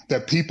important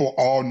that people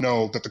all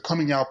know that the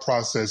coming out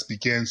process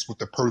begins with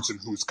the person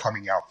who's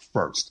coming out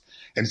first.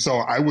 And so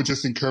I would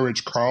just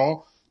encourage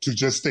Carl to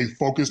just stay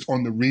focused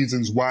on the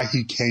reasons why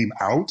he came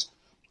out.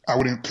 I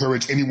would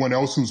encourage anyone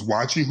else who's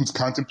watching, who's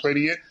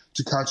contemplating it,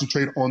 to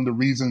concentrate on the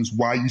reasons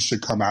why you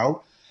should come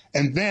out.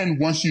 And then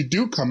once you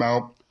do come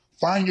out,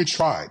 find your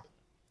tribe.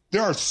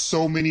 There are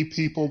so many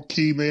people,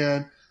 Key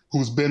Man,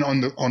 who's been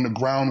on the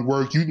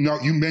groundwork.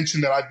 You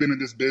mentioned that I've been in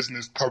this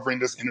business covering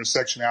this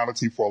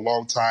intersectionality for a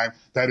long time.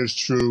 That is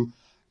true.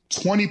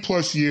 20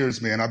 plus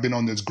years, man, I've been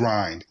on this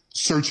grind,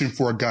 searching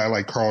for a guy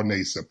like Carl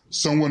Nassib,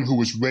 someone who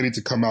was ready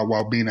to come out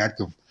while being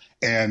active.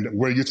 And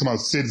where you're talking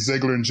about Sid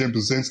Ziegler and Jim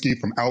Brzezinski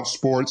from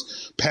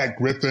Outsports, Pat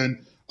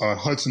Griffin,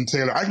 Hudson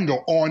Taylor. I can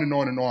go on and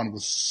on and on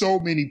with so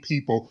many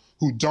people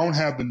who don't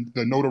have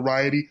the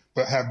notoriety,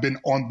 but have been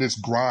on this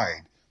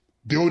grind,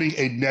 building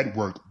a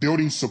network,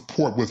 building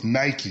support with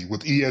Nike,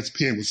 with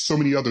ESPN, with so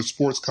many other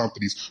sports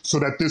companies, so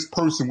that this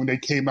person, when they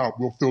came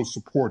out, will feel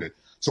supported.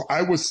 So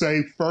I would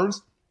say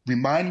first,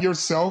 remind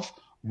yourself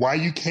why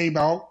you came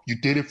out. You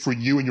did it for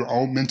you and your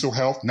own mental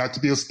health, not to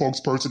be a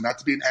spokesperson, not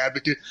to be an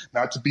advocate,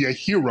 not to be a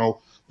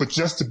hero, but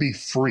just to be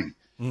free.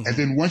 Mm-hmm. And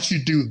then once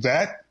you do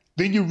that,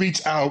 then you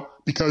reach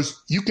out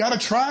because you got a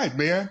tribe,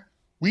 man.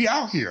 We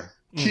out here.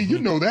 Mm-hmm. Key, you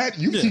know that.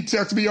 You keep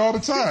texting me all the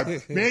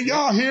time. Man,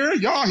 y'all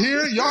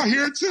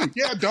here too.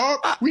 Yeah, dog.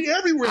 We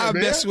everywhere, man. I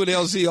mess with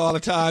LZ all the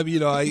time,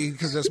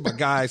 because that's my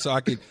guy, so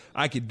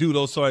I can do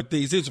those sort of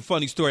things. It's a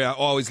funny story I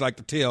always like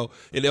to tell,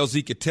 and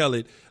LZ could tell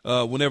it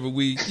whenever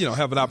we,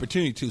 have an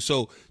opportunity to.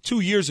 So 2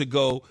 years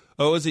ago,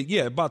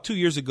 about 2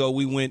 years ago,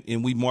 we went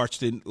and we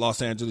marched in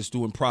Los Angeles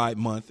doing Pride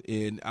Month,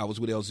 and I was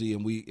with LZ,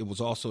 and it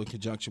was also in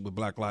conjunction with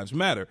Black Lives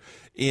Matter.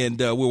 And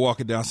we're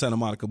walking down Santa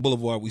Monica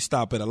Boulevard. We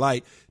stop at a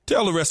light.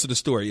 Tell the rest of the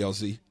story,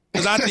 LZ,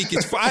 because I think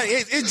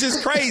it's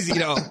just crazy,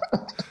 Tell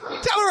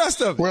the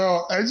rest of it.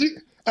 Well,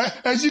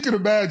 as you can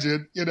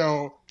imagine,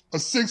 a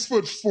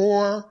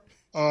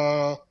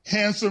 6'4",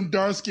 handsome,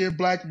 dark-skinned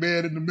black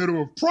man in the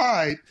middle of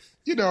Pride,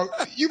 you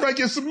might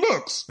get some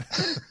looks.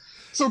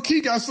 So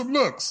Key got some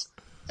looks.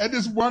 And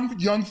this one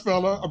young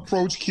fella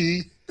approached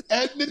Key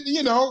and,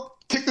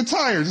 kicked the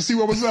tires to see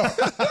what was up.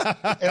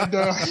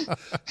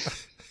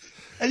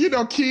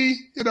 And Key,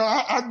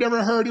 I've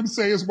never heard him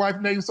say his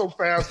wife's name so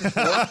fast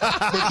before.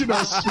 But,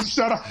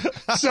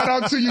 shout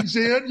out to you,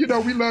 Jen.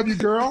 We love you,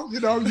 girl.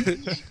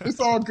 It's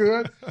all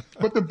good.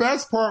 But the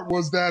best part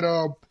was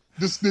that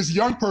this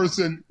young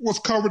person was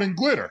covered in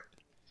glitter.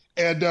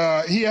 And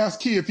he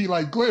asked Key if he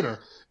liked glitter.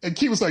 And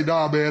Key was like,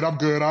 nah, man, I'm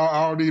good.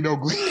 I don't need no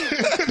glitter.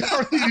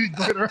 I don't need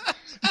glitter.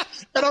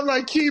 And I'm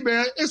like, Key,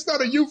 man, it's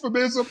not a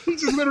euphemism.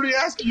 He's just literally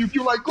asking you if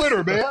you like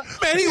glitter, man.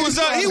 Man, he was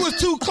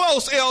too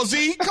close,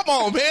 LZ. Come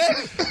on, man.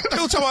 He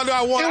was talking about do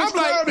I want. I'm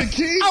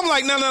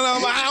like, no.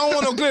 I don't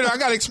want no glitter. I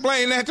got to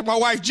explain that to my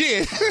wife,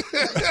 Jen.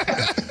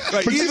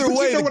 Right, either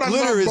way, the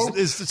glitter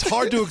is it's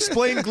hard to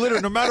explain glitter,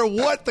 no matter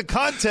what the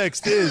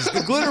context is.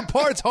 The glitter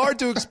part's hard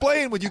to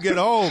explain when you get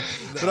home.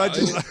 But I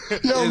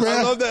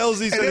love that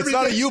LZ said it's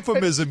not a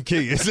euphemism,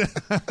 Key.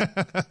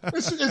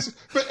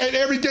 And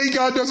every gay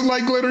guy doesn't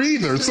like glitter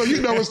either. So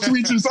it's to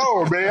each his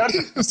own, man.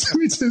 It's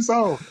to each his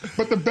own.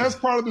 But the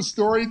best part of the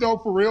story, though,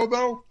 for real,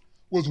 though,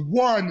 was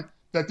one,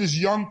 that this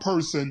young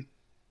person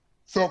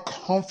felt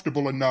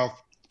comfortable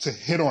enough to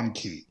hit on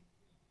Key.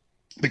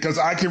 Because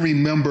I can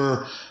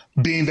remember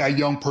being that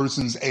young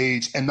person's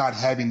age and not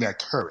having that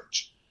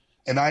courage.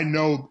 And I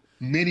know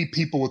many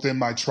people within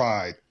my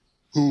tribe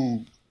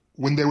who,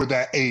 when they were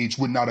that age,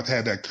 would not have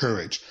had that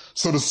courage.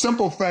 So the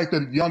simple fact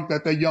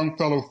that that young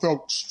fellow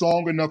felt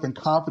strong enough and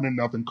confident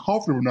enough and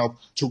comfortable enough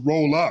to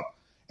roll up,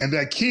 and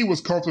that Key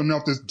was comfortable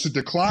enough to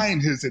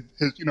decline his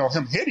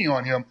him hitting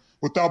on him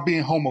without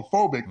being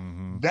homophobic,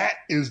 that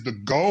is the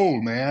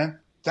goal, man.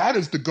 That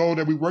is the goal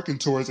that we're working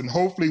towards. And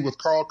hopefully with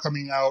Carl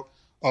coming out,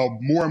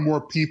 more and more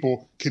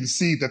people can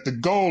see that the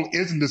goal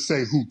isn't to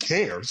say who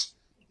cares.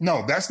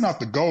 No, that's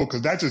not the goal,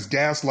 because that just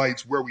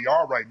gaslights where we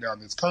are right now in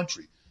this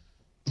country.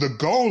 The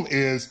goal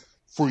is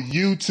for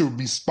you to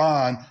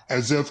respond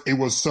as if it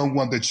was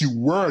someone that you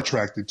were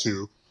attracted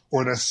to,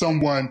 or that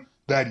someone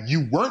that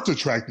you weren't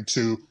attracted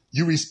to,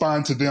 you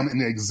respond to them in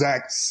the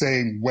exact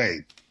same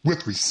way,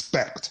 with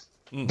respect.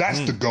 Mm-hmm. That's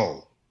the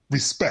goal.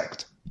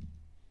 Respect.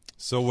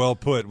 So well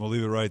put. We'll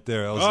leave it right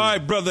there, LZ. All right,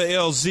 brother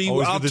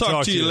LZ. I'll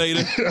talk to you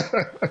later.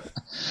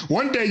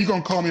 One day you're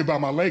going to call me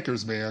about my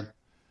Lakers, man.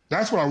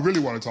 That's what I really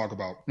want to talk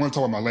about. I want to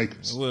talk about my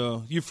Lakers.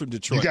 Well, you're from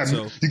Detroit.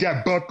 You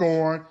got Buck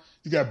on.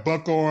 You got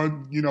Buck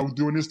on,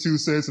 doing his 2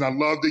 cents, and I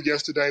loved it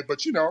yesterday. But,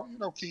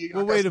 Key.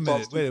 Well, wait a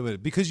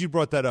minute. Because you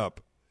brought that up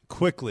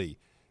quickly.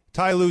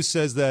 Ty Lue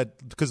says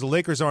that because the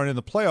Lakers aren't in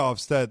the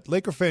playoffs, that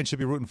Laker fans should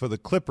be rooting for the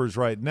Clippers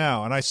right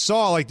now. And I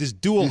saw like this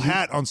dual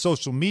hat on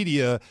social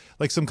media,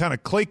 like some kind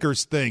of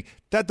Clakers thing.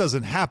 That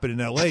doesn't happen in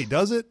L.A.,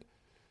 does it?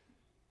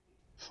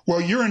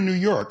 Well, you're in New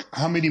York.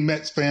 How many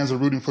Mets fans are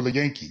rooting for the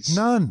Yankees?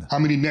 None. How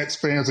many Nets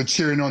fans are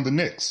cheering on the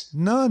Knicks?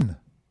 None.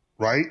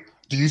 Right?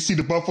 Do you see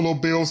the Buffalo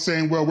Bills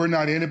saying, well, we're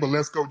not in it, but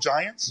let's go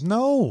Giants?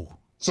 No.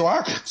 So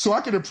I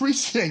can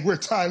appreciate where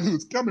Ty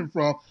Lue's coming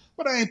from,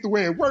 but that ain't the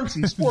way it works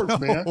in sports,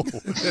 man.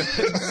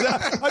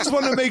 I just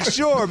wanted to make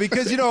sure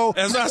because,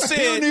 as I said,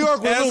 here in New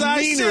York, we're a little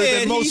meaner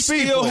than most he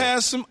people. still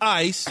has some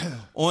ice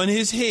on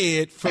his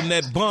head from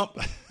that bump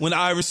when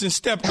Iverson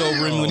stepped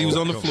over him when he was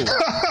on the floor.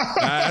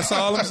 That's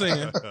all I'm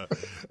saying.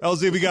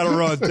 LZ, we got to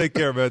run. Take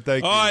care, man.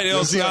 Thank you. All right,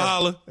 LZ, I'll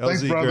holler.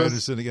 LZ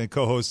Granderson, again,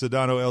 co-host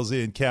Sedano,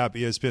 LZ, and Cap,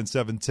 ESPN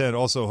 710,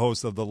 also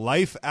host of the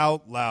Life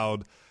Out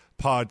Loud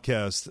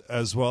podcast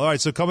as well. All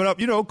right, so coming up,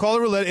 call the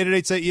roulette,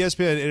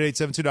 888-ESPN,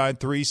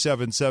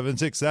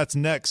 888-729-3776. That's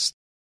next.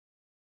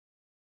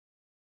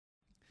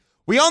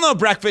 We all know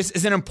breakfast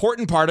is an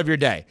important part of your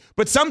day,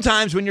 but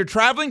sometimes when you're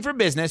traveling for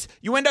business,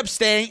 you end up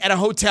staying at a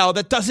hotel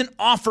that doesn't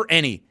offer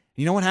any.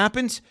 You know what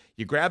happens?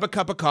 You grab a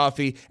cup of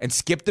coffee and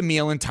skip the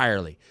meal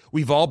entirely.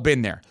 We've all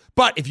been there.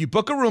 But if you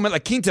book a room at La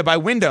Quinta by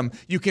Wyndham,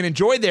 you can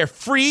enjoy their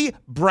free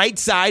Bright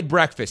Side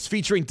breakfast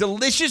featuring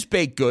delicious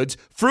baked goods,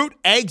 fruit,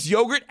 eggs,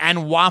 yogurt,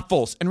 and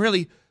waffles. And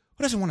really,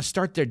 who doesn't want to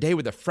start their day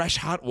with a fresh,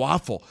 hot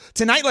waffle?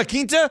 Tonight, La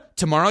Quinta,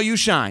 tomorrow you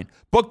shine.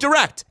 Book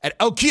direct at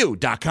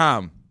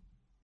lq.com.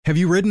 Have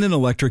you ridden an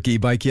electric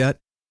e-bike yet?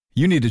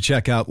 You need to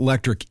check out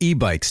Electric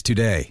E-Bikes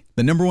today,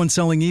 the #1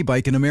 selling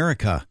e-bike in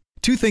America.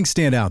 Two things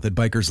stand out that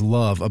bikers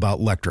love about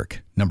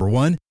Electric. Number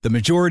one, the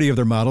majority of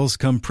their models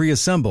come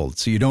pre-assembled,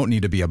 so you don't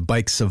need to be a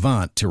bike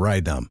savant to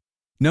ride them.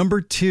 Number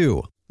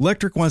two,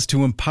 Electric wants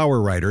to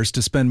empower riders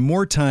to spend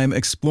more time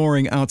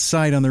exploring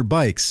outside on their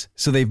bikes,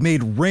 so they've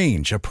made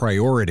range a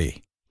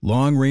priority.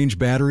 Long-range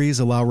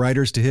batteries allow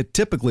riders to hit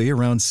typically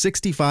around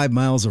 65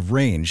 miles of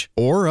range,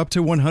 or up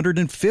to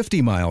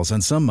 150 miles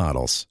on some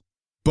models.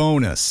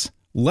 Bonus,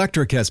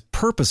 Electric has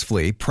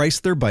purposefully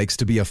priced their bikes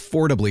to be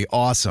affordably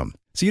awesome,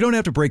 so you don't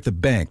have to break the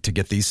bank to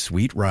get these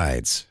sweet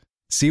rides.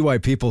 See why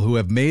people who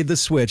have made the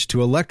switch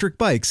to electric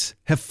bikes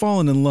have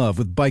fallen in love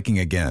with biking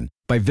again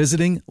by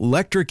visiting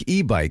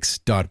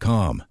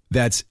lectricebikes.com.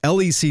 That's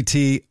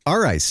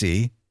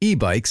LECTRIC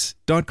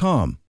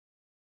ebikes.com.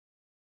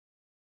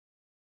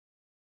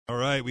 All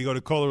right, we go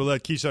to Caller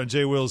Roulette. Keyshawn,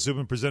 J. Will,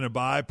 Zubin, presented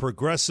by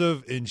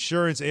Progressive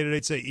Insurance,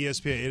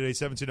 888-ESPN,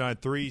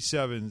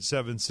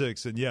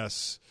 888-729-3776. And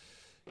yes,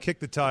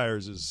 kick the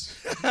tires is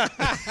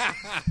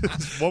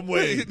one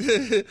way.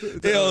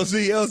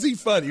 LZ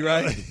funny,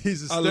 right?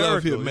 He's hysterical. I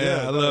love him, man.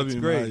 Yeah, I love him. It's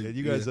great. Man. And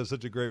you guys have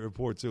such a great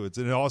report, too. It's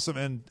an awesome,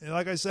 and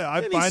like I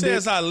said, he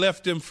says I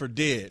left him for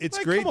dead.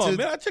 It's great. Come on,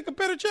 man. I took a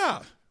better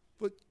job.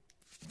 But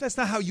that's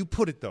not how you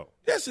put it, though.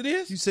 Yes, it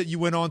is. You said you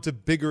went on to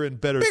bigger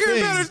and better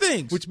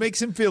things. Which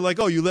makes him feel like,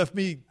 oh, you left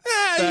me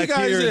back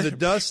here in the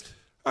dust.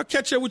 I'll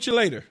catch up with you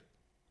later.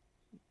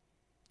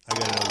 I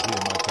got an LZ in my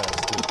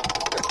past, too.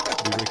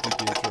 Be Ricky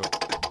Pietro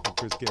and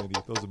Chris Kennedy.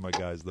 Those are my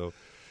guys, though.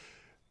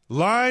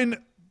 Line,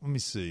 let me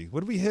see.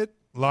 What did we hit?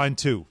 Line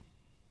 2.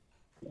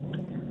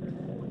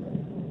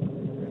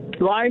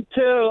 Line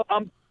 2.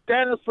 I'm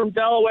Dennis from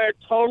Delaware.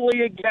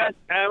 Totally against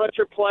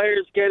amateur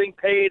players getting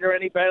paid or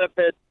any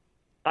benefits.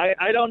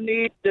 I don't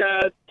need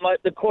the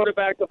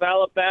quarterback of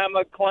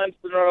Alabama,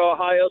 Clemson, or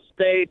Ohio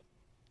State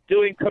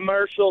doing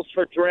commercials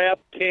for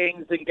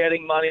DraftKings and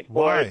getting money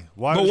for it.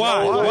 Why?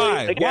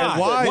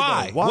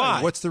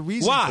 What's the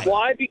reason?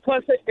 Why?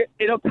 Because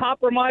it'll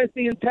compromise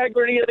the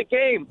integrity of the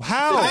game.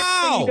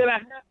 How? Where?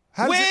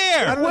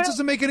 That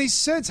doesn't make any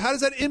sense. How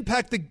does that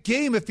impact the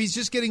game if he's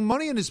just getting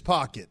money in his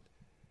pocket?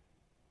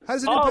 How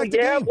does it impact the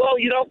game? Well,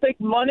 you don't think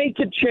money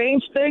could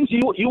change things?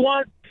 You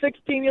want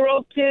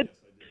 16-year-old kids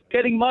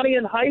getting money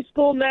in high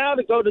school now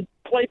to go to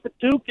play for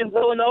Duke and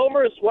Villanova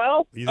as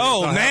well?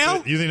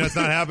 Now? You think that's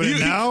not happening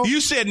now? You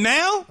said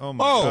now? Oh,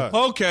 my God.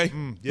 Okay.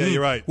 Yeah,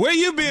 you're right. Where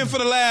you been for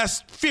the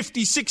last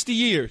 50, 60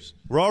 years?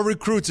 Raw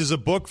Recruits is a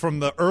book from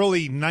the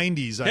early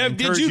 90s.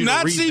 Did you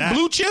not see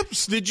Blue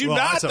Chips? Did you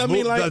not?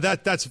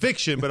 That's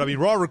fiction, but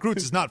Raw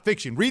Recruits is not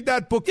fiction. Read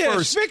that book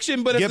first. It's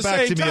fiction, but at the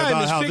same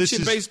time, it's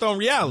fiction based on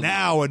reality.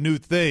 Now a new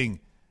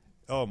thing.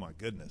 Oh, my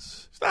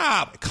goodness.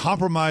 Stop.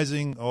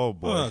 Compromising. Oh,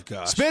 boy. Oh,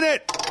 gosh. Spin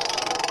it.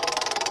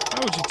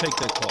 How would you take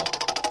that call?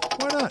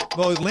 Why not?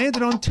 Well, it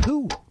landed on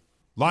 2.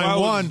 Line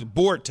 1. The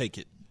board take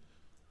it.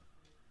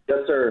 Yes,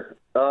 sir.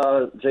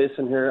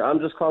 Jason here. I'm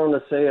just calling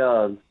to say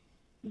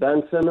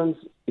Ben Simmons,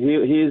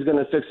 he's going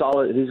to fix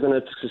he's going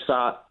to fix his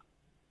shot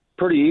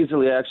pretty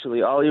easily,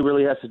 actually. All he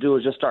really has to do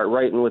is just start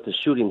writing with his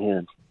shooting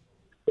hand.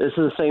 This is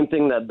the same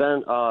thing that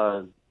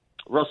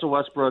Russell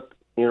Westbrook,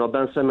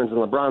 Ben Simmons and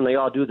LeBron, they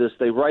all do this.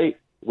 They write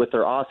with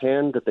their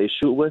offhand that they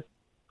shoot with.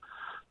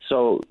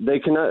 So they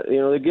cannot,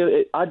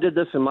 I did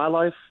this in my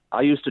life.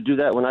 I used to do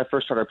that when I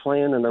first started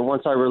playing, and then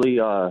once I really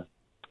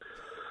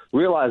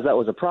realized that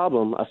was a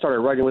problem, I started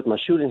writing with my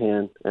shooting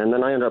hand, and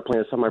then I ended up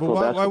playing semi-pro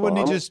basketball. Why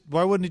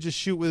wouldn't he just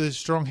shoot with his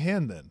strong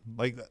hand then?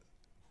 Like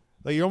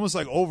you're almost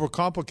like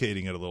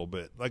overcomplicating it a little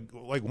bit.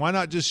 Like why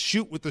not just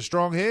shoot with the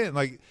strong hand?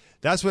 Like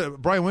that's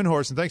what Brian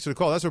Windhorst, and thanks for the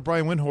call, that's what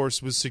Brian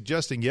Windhorst was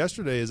suggesting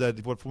yesterday, is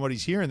that from what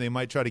he's hearing, they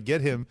might try to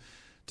get him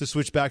to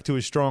switch back to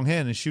his strong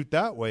hand and shoot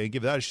that way and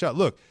give that a shot.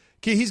 Look,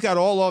 he's got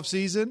all off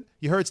season.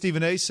 You heard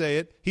Stephen A. say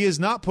it. He has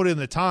not put in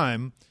the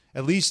time.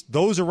 At least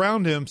those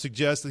around him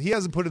suggest that he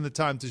hasn't put in the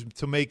time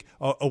to make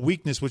a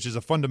weakness, which is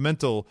a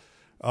fundamental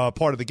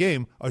part of the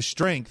game, a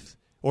strength,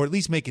 or at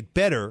least make it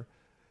better.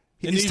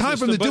 It's time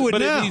for him to do it now.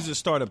 But it needs to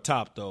start up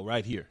top, though,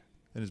 right here.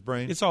 In his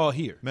brain? It's all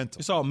here. Mental.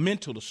 It's all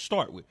mental to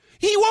start with.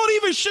 He won't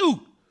even shoot.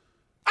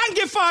 I can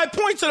get 5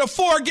 points in a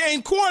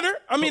 4-game quarter.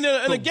 In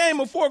a game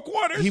of 4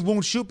 quarters. He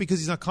won't shoot because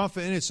he's not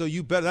confident in it, so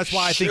you better. That's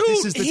why I think shoot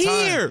this is the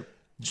here. time.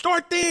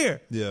 Start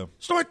there. Yeah.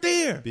 Start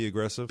there. Be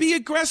aggressive. Be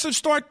aggressive.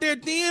 Start there.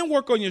 Then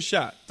work on your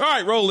shot. All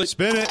right, roll it.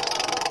 Spin it.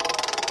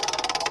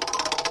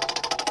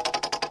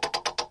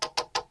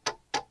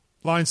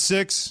 Line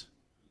 6.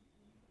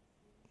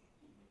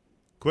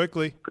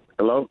 Quickly.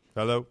 Hello?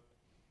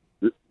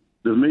 This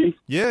is me?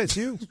 Yeah, it's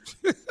you.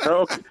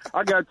 Okay.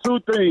 I got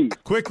 2 things.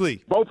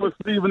 Quickly. Both for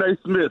Stephen A.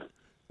 Smith.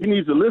 He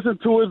needs to listen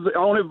to his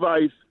own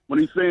advice when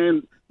he's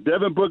saying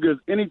Devin Booker is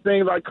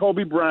anything like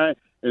Kobe Bryant,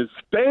 and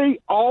stay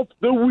off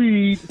the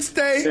weed.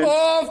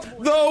 Off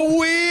the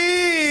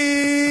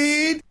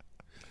weed.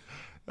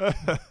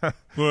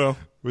 Well,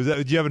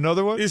 did you have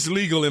another one? It's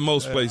legal in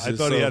most places. I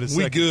thought he had a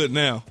second. We good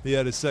now. He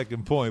had a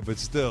second point, but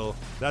still,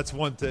 that's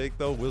one take,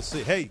 though. We'll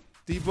see. Hey,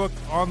 D-Book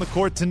on the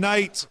court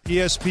tonight,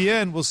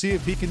 ESPN. We'll see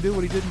if he can do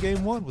what he did in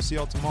Game 1. We'll see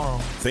y'all tomorrow.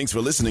 Thanks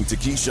for listening to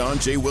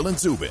Keyshawn, J. Will, and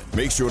Zubin.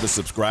 Make sure to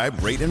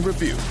subscribe, rate, and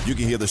review. You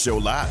can hear the show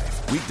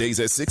live weekdays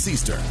at 6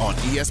 Eastern on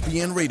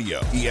ESPN Radio,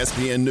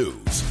 ESPN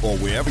News, or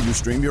wherever you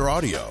stream your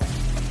audio.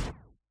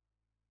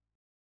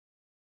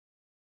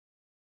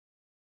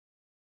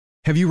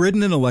 Have you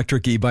ridden an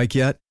electric e-bike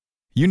yet?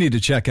 You need to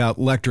check out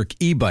Electric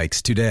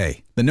E-Bikes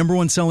today, the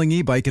 #1 selling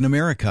e-bike in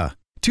America.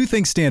 2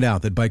 things stand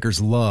out that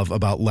bikers love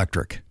about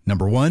Electric.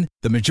 Number 1,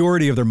 the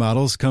majority of their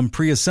models come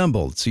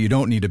pre-assembled, so you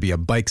don't need to be a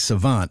bike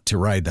savant to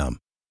ride them.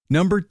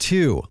 Number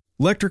 2,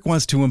 Electric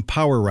wants to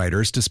empower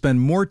riders to spend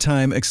more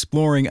time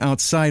exploring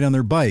outside on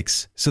their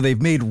bikes, so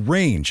they've made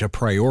range a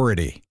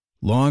priority.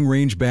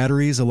 Long-range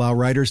batteries allow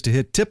riders to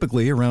hit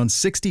typically around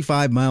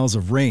 65 miles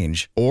of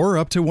range, or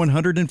up to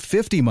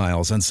 150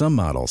 miles on some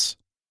models.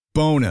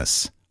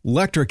 Bonus,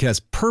 Electric has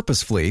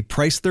purposefully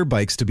priced their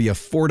bikes to be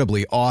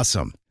affordably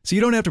awesome, so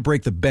you don't have to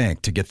break the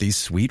bank to get these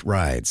sweet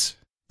rides.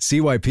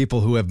 See why people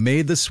who have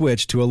made the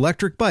switch to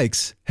electric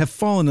bikes have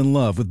fallen in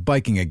love with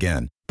biking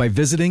again by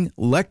visiting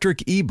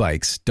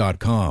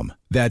lectricebikes.com.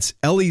 That's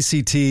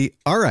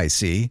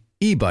LECTRIC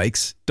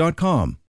ebikes.com.